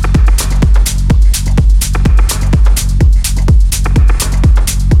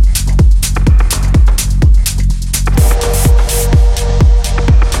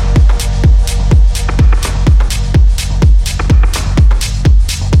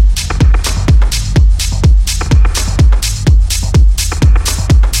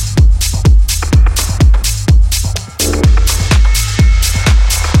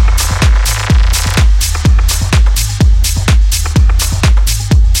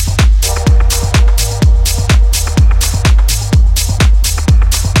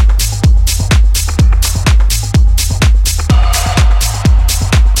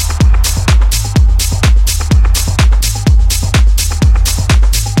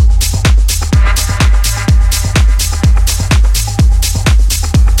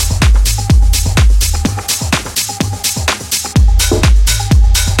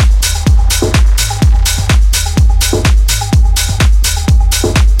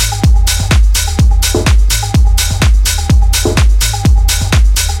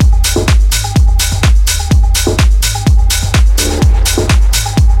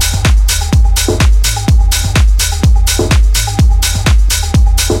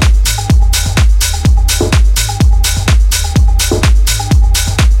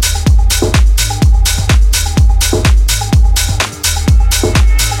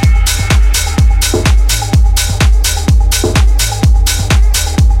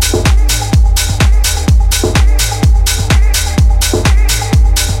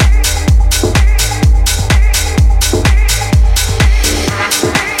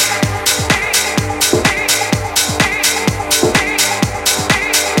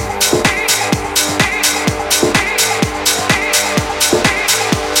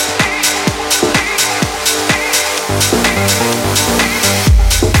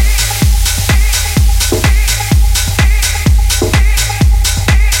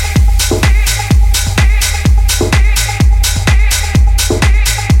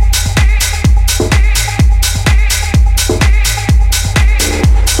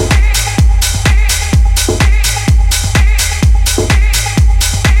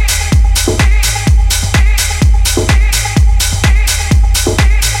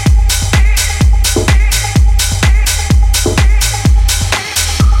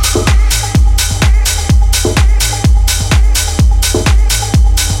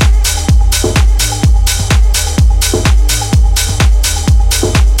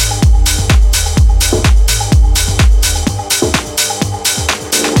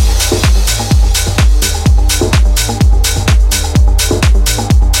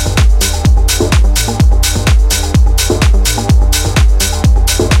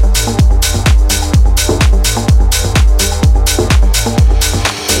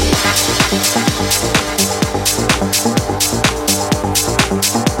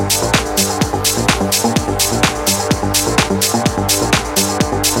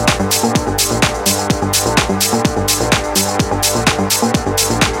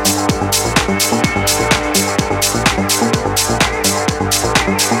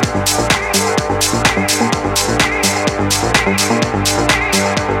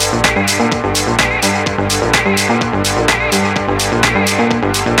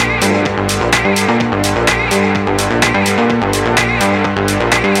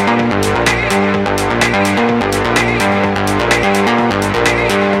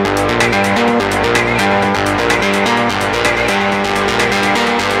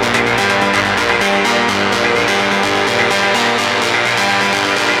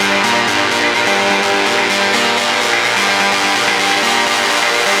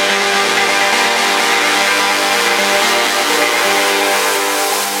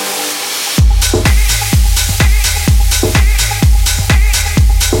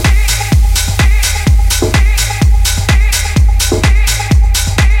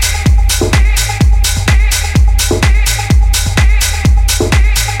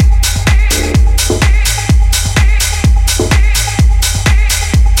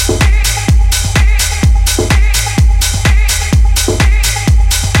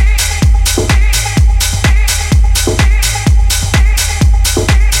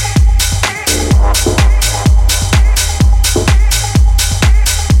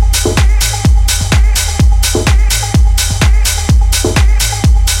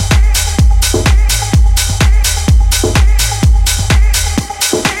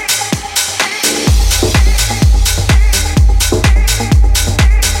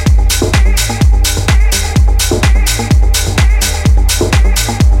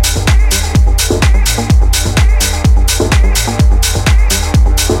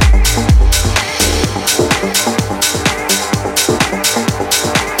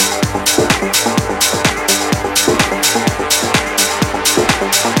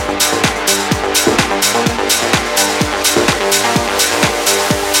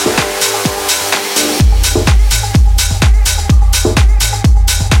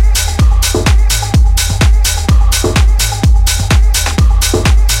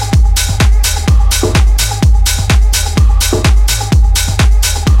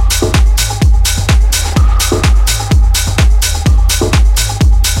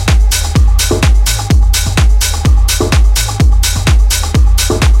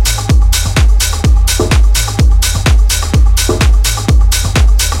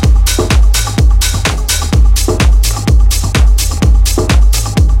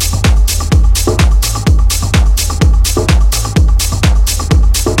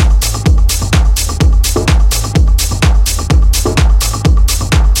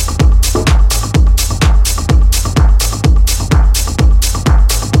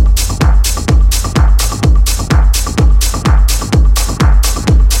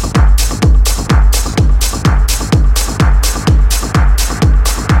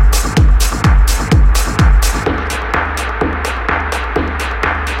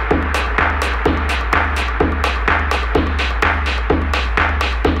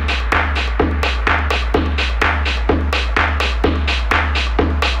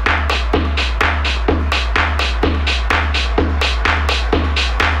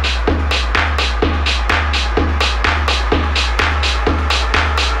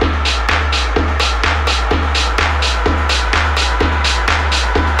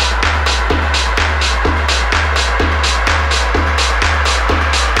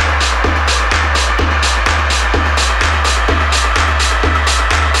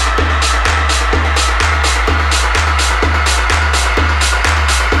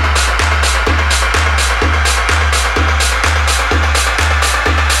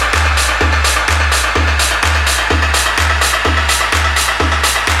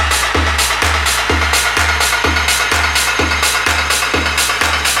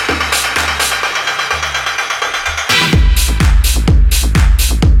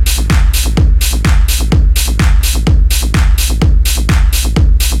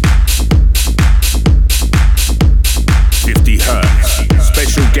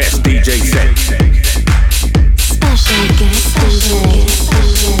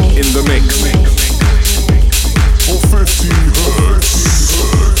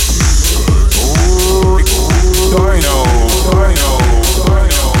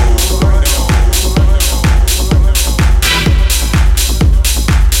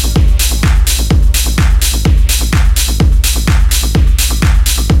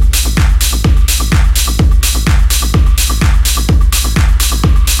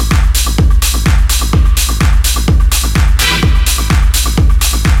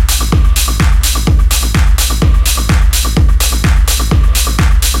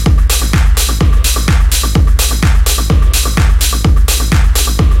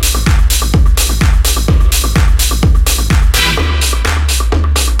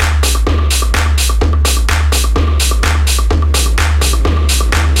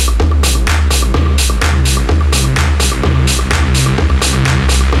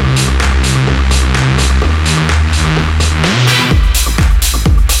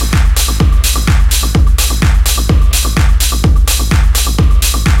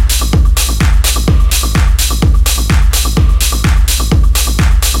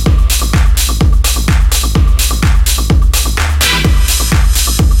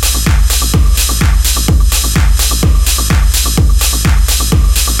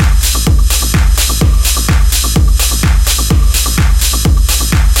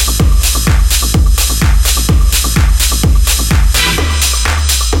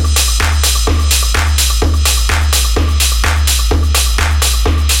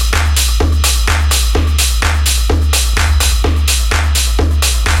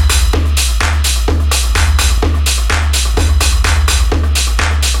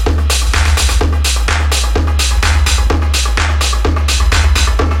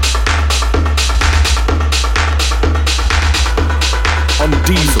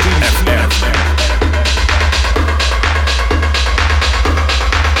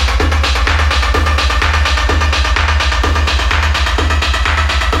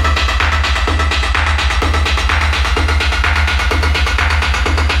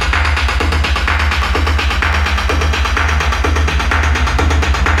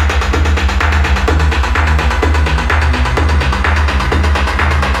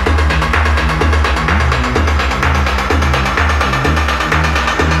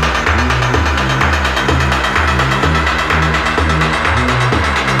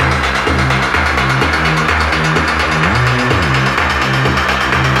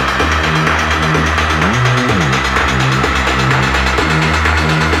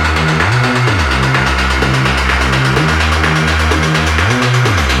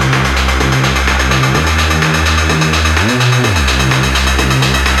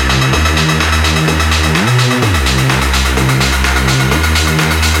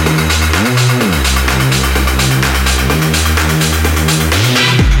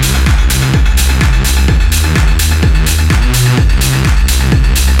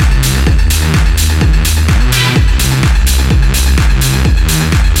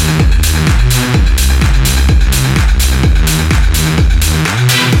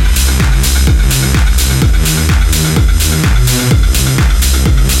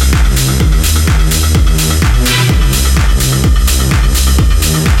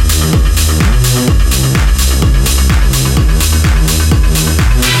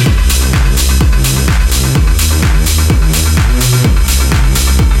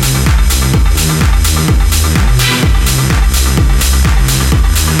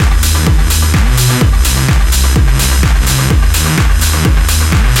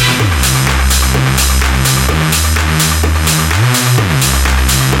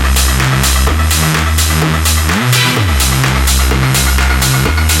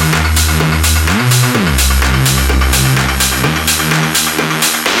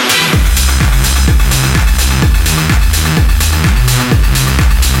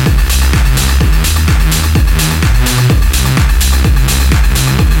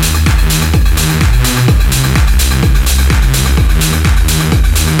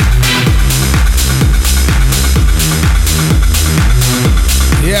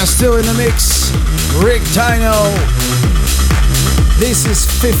 Yeah, still in the mix. Rick Dino. This is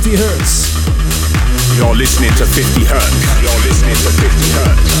 50 Hertz. You're listening to 50 Hertz. You're listening to 50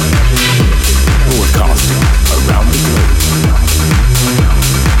 Hertz. Broadcasting around the globe.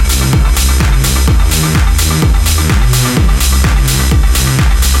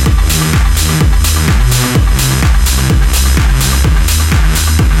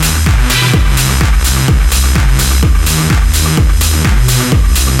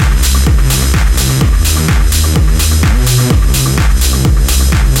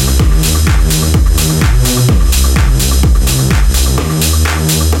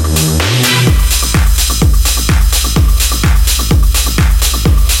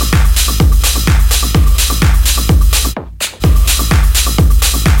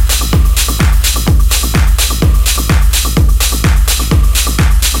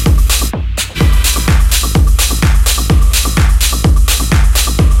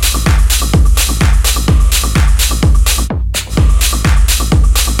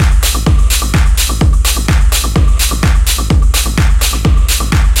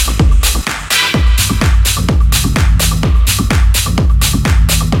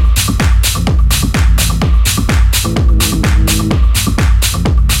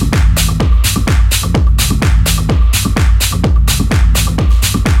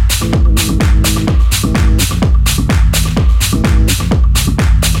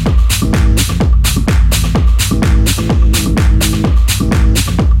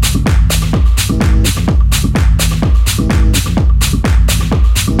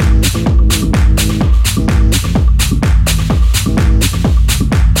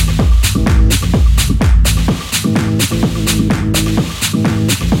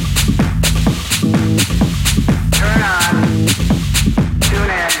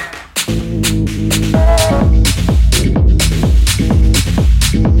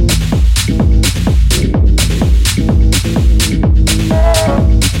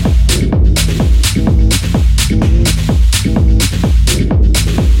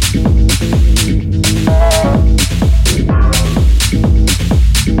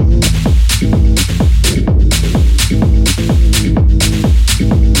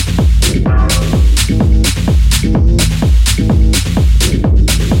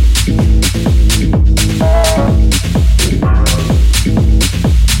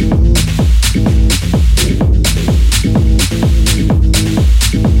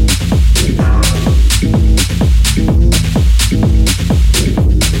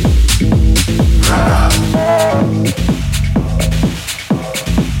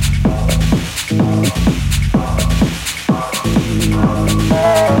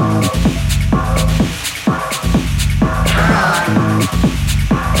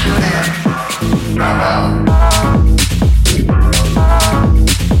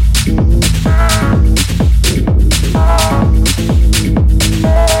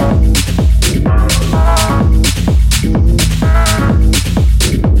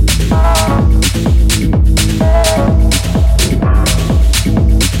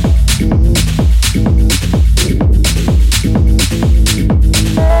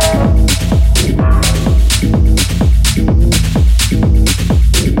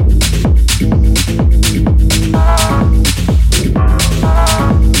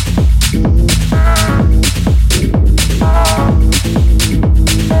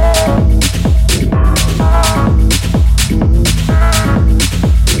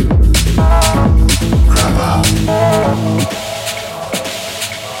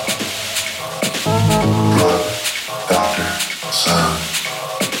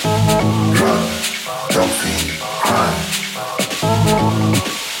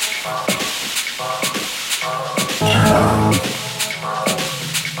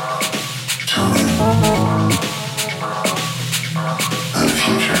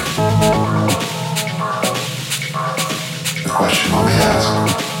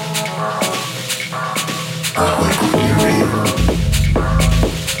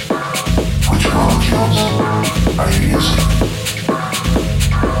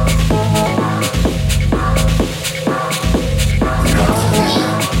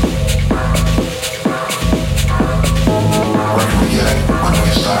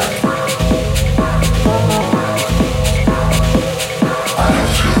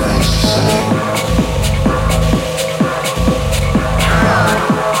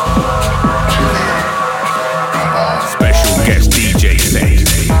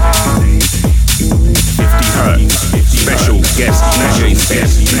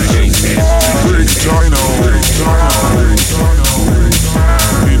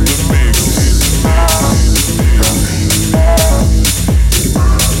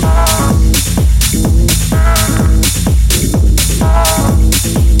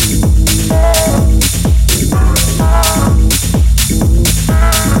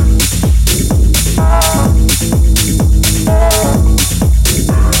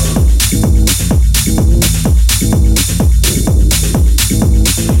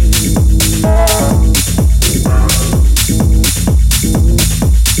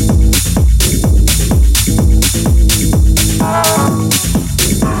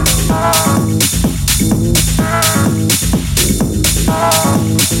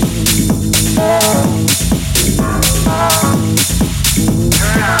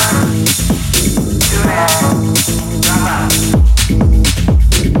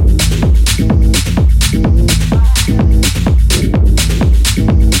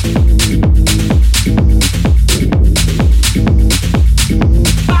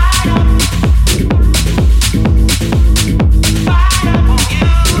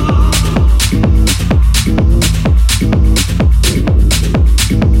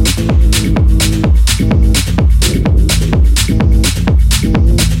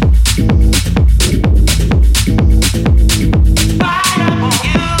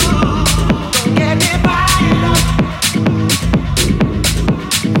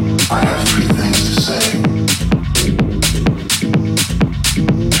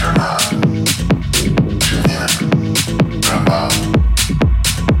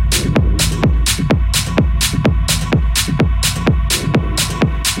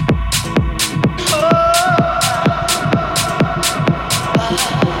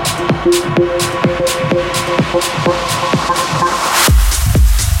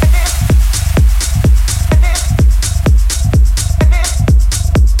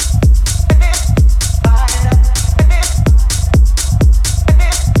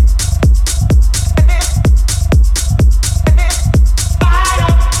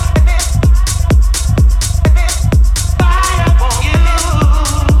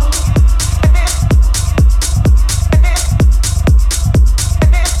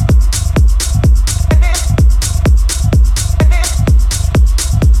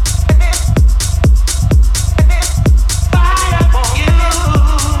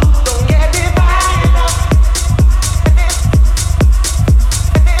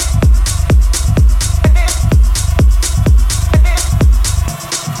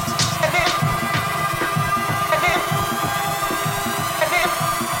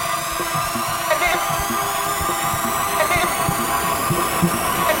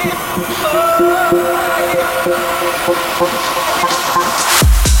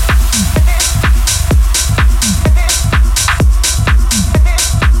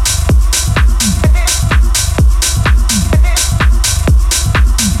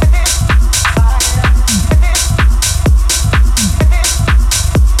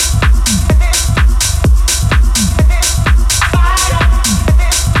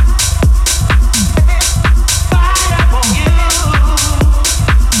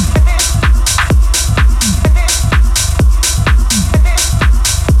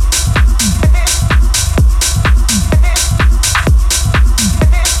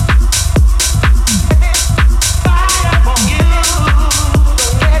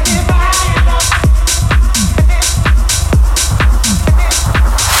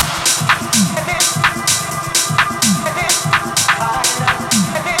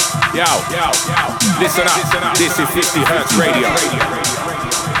 Listen up, this is 50 Hertz Radio.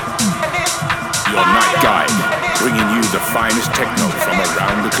 Your night guide, bringing you the finest techno from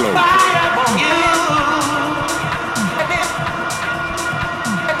around the globe.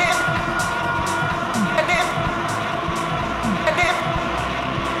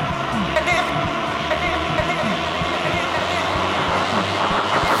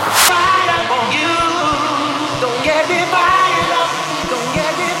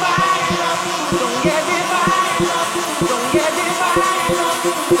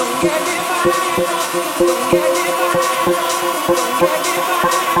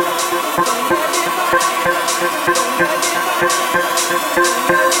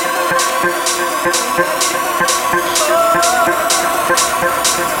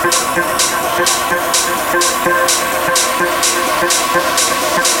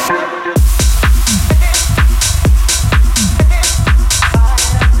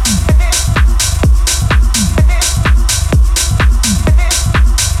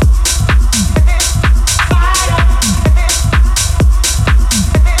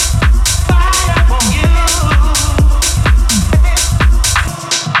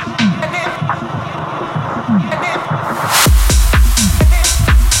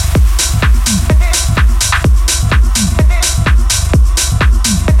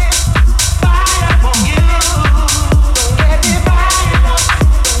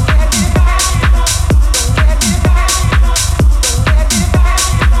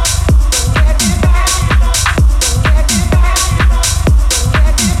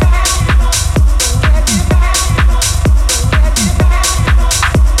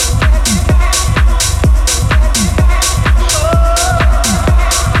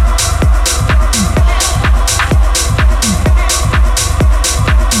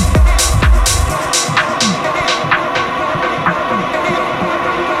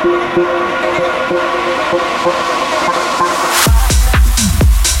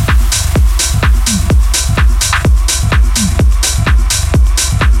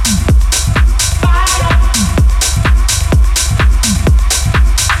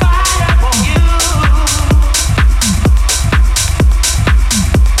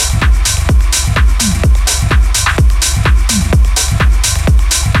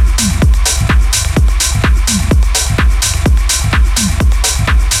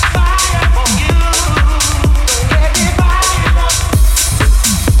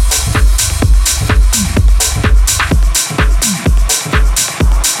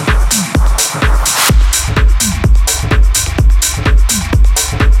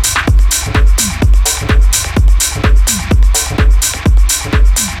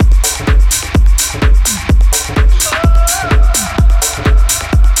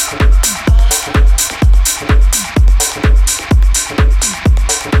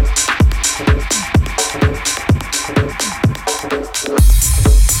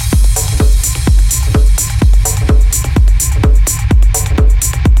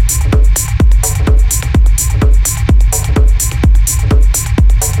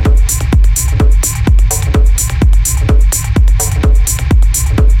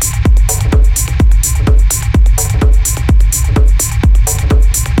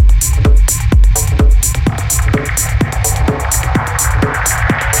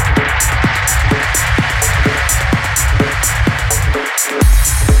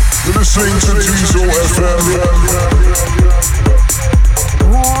 You're listening to Diesel FM.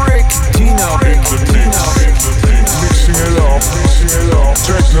 Rick Dino in the mix. Mixing it up.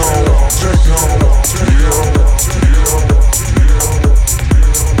 Techno. Yeah.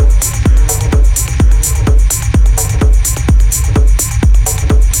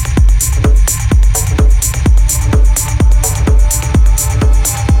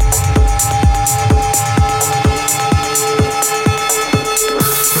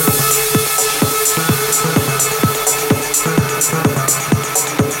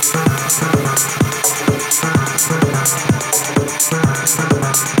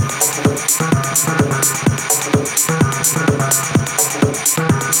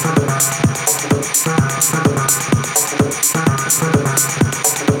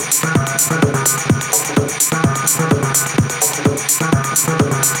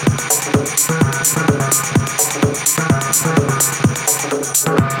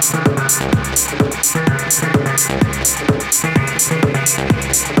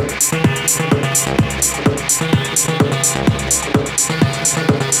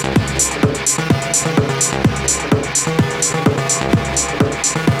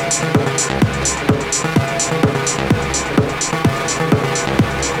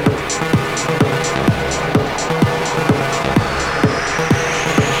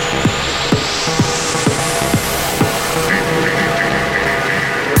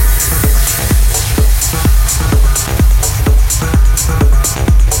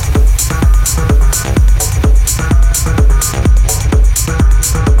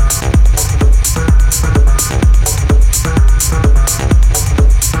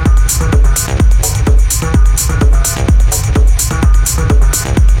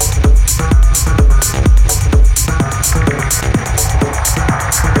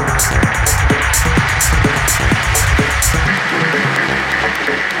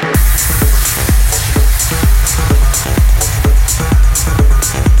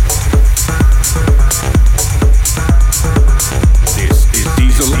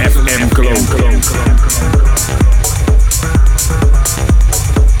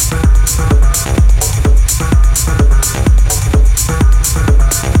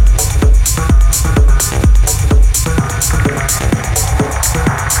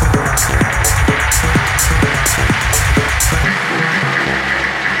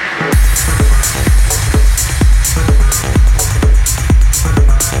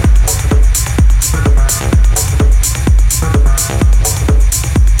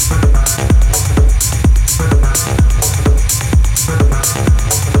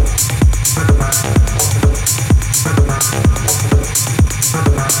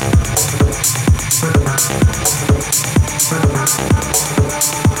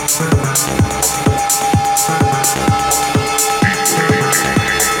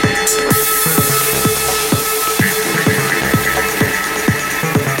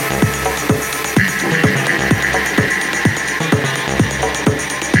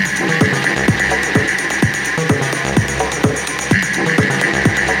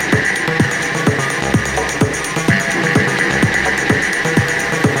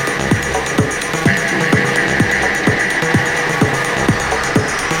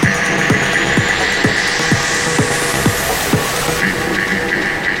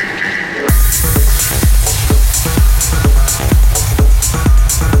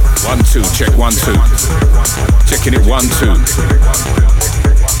 Check 1 2. Checking it 1 2.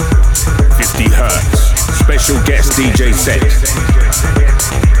 50 hertz. Special guest DJ set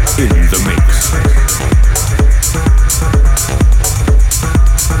in the mix.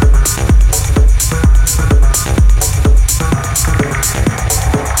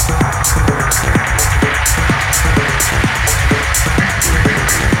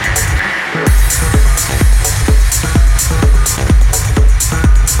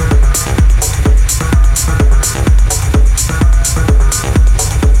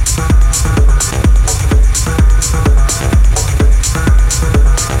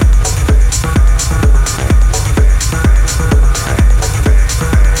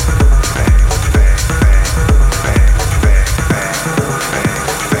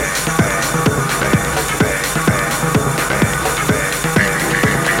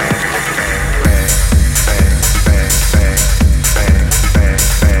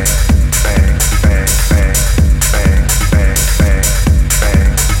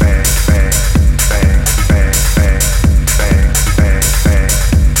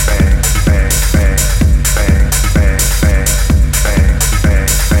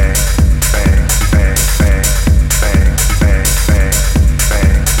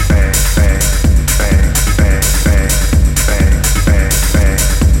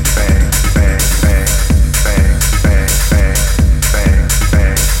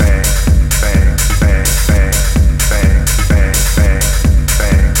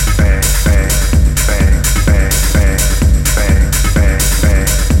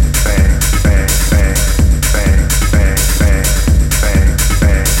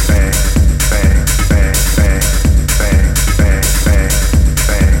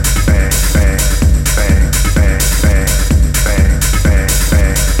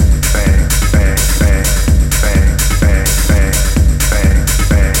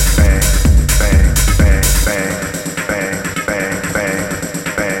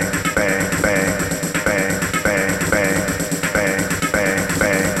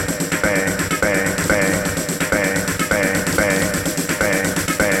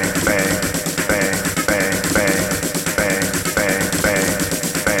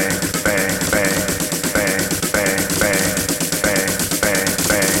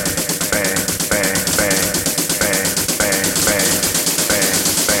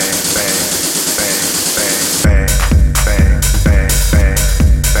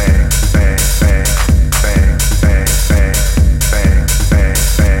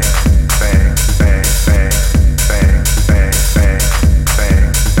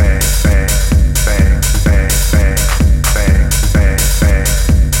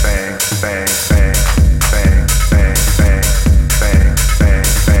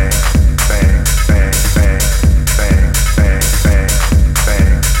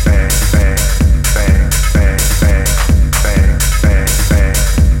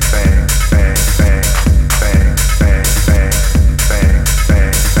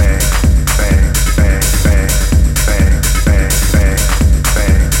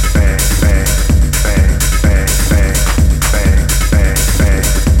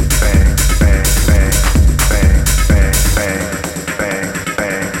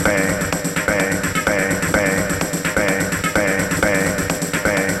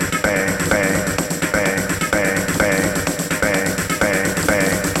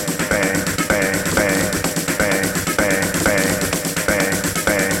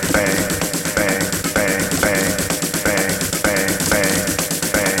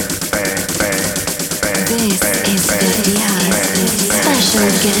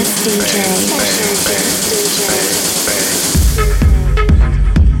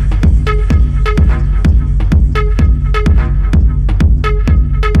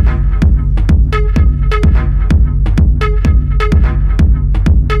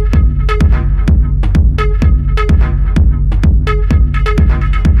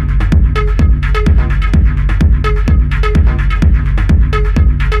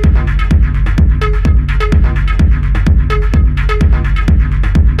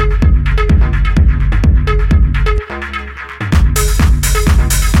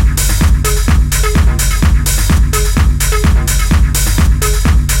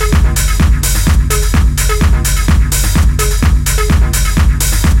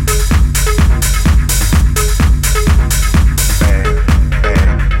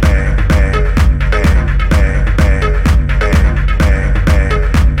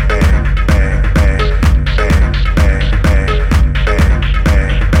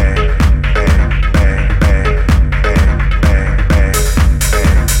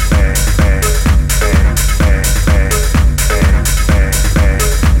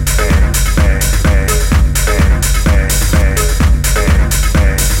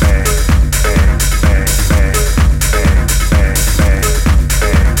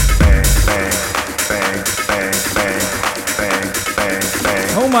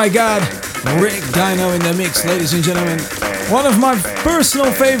 my god, Rick Dino in the mix, ladies and gentlemen. One of my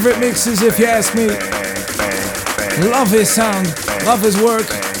personal favorite mixes, if you ask me. Love his sound, love his work.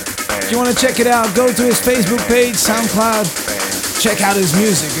 If you want to check it out, go to his Facebook page, SoundCloud. Check out his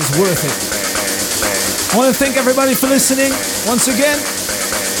music, it's worth it. I want to thank everybody for listening once again.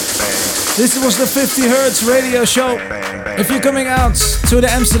 This was the 50 Hertz radio show. If you're coming out to the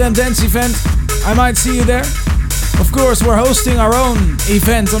Amsterdam Dance event, I might see you there. Of course, we're hosting our own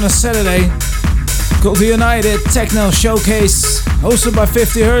event on a Saturday called the United Techno Showcase, hosted by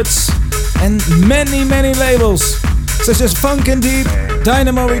 50 Hertz and many labels such as Funk and Deep,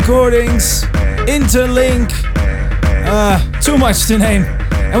 Dynamo Recordings, Interlink, too much to name.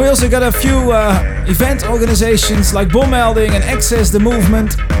 And we also got a few event organizations like Bommelding and Access the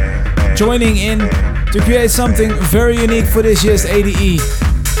Movement joining in to create something very unique for this year's ADE.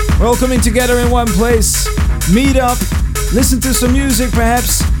 We're all coming together in one place, meet up, listen to some music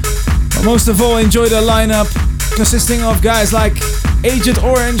perhaps, but most of all enjoy the lineup consisting of guys like Agent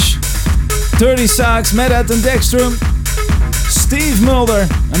Orange, Dirty Socks, Medat and Dextrum, Steve Mulder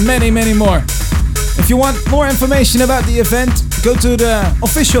and many more. If you want more information about the event, go to the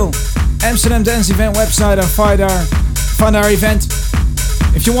official Amsterdam Dance Event website and find our event.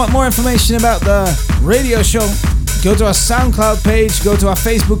 If you want more information about the radio show, go to our SoundCloud page, go to our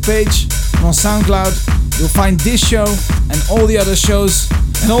Facebook page, and on SoundCloud you'll find this show and all the other shows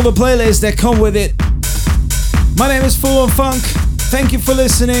and all the playlists that come with it. My name is Full On Funk, thank you for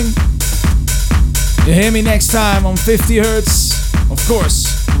listening. You'll hear me next time on 50 Hertz, of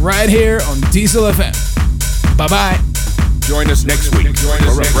course, right here on Diesel FM. Bye bye. Join us next week for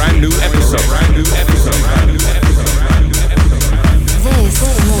a brand new episode. This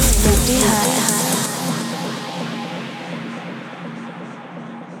was 50 Hertz.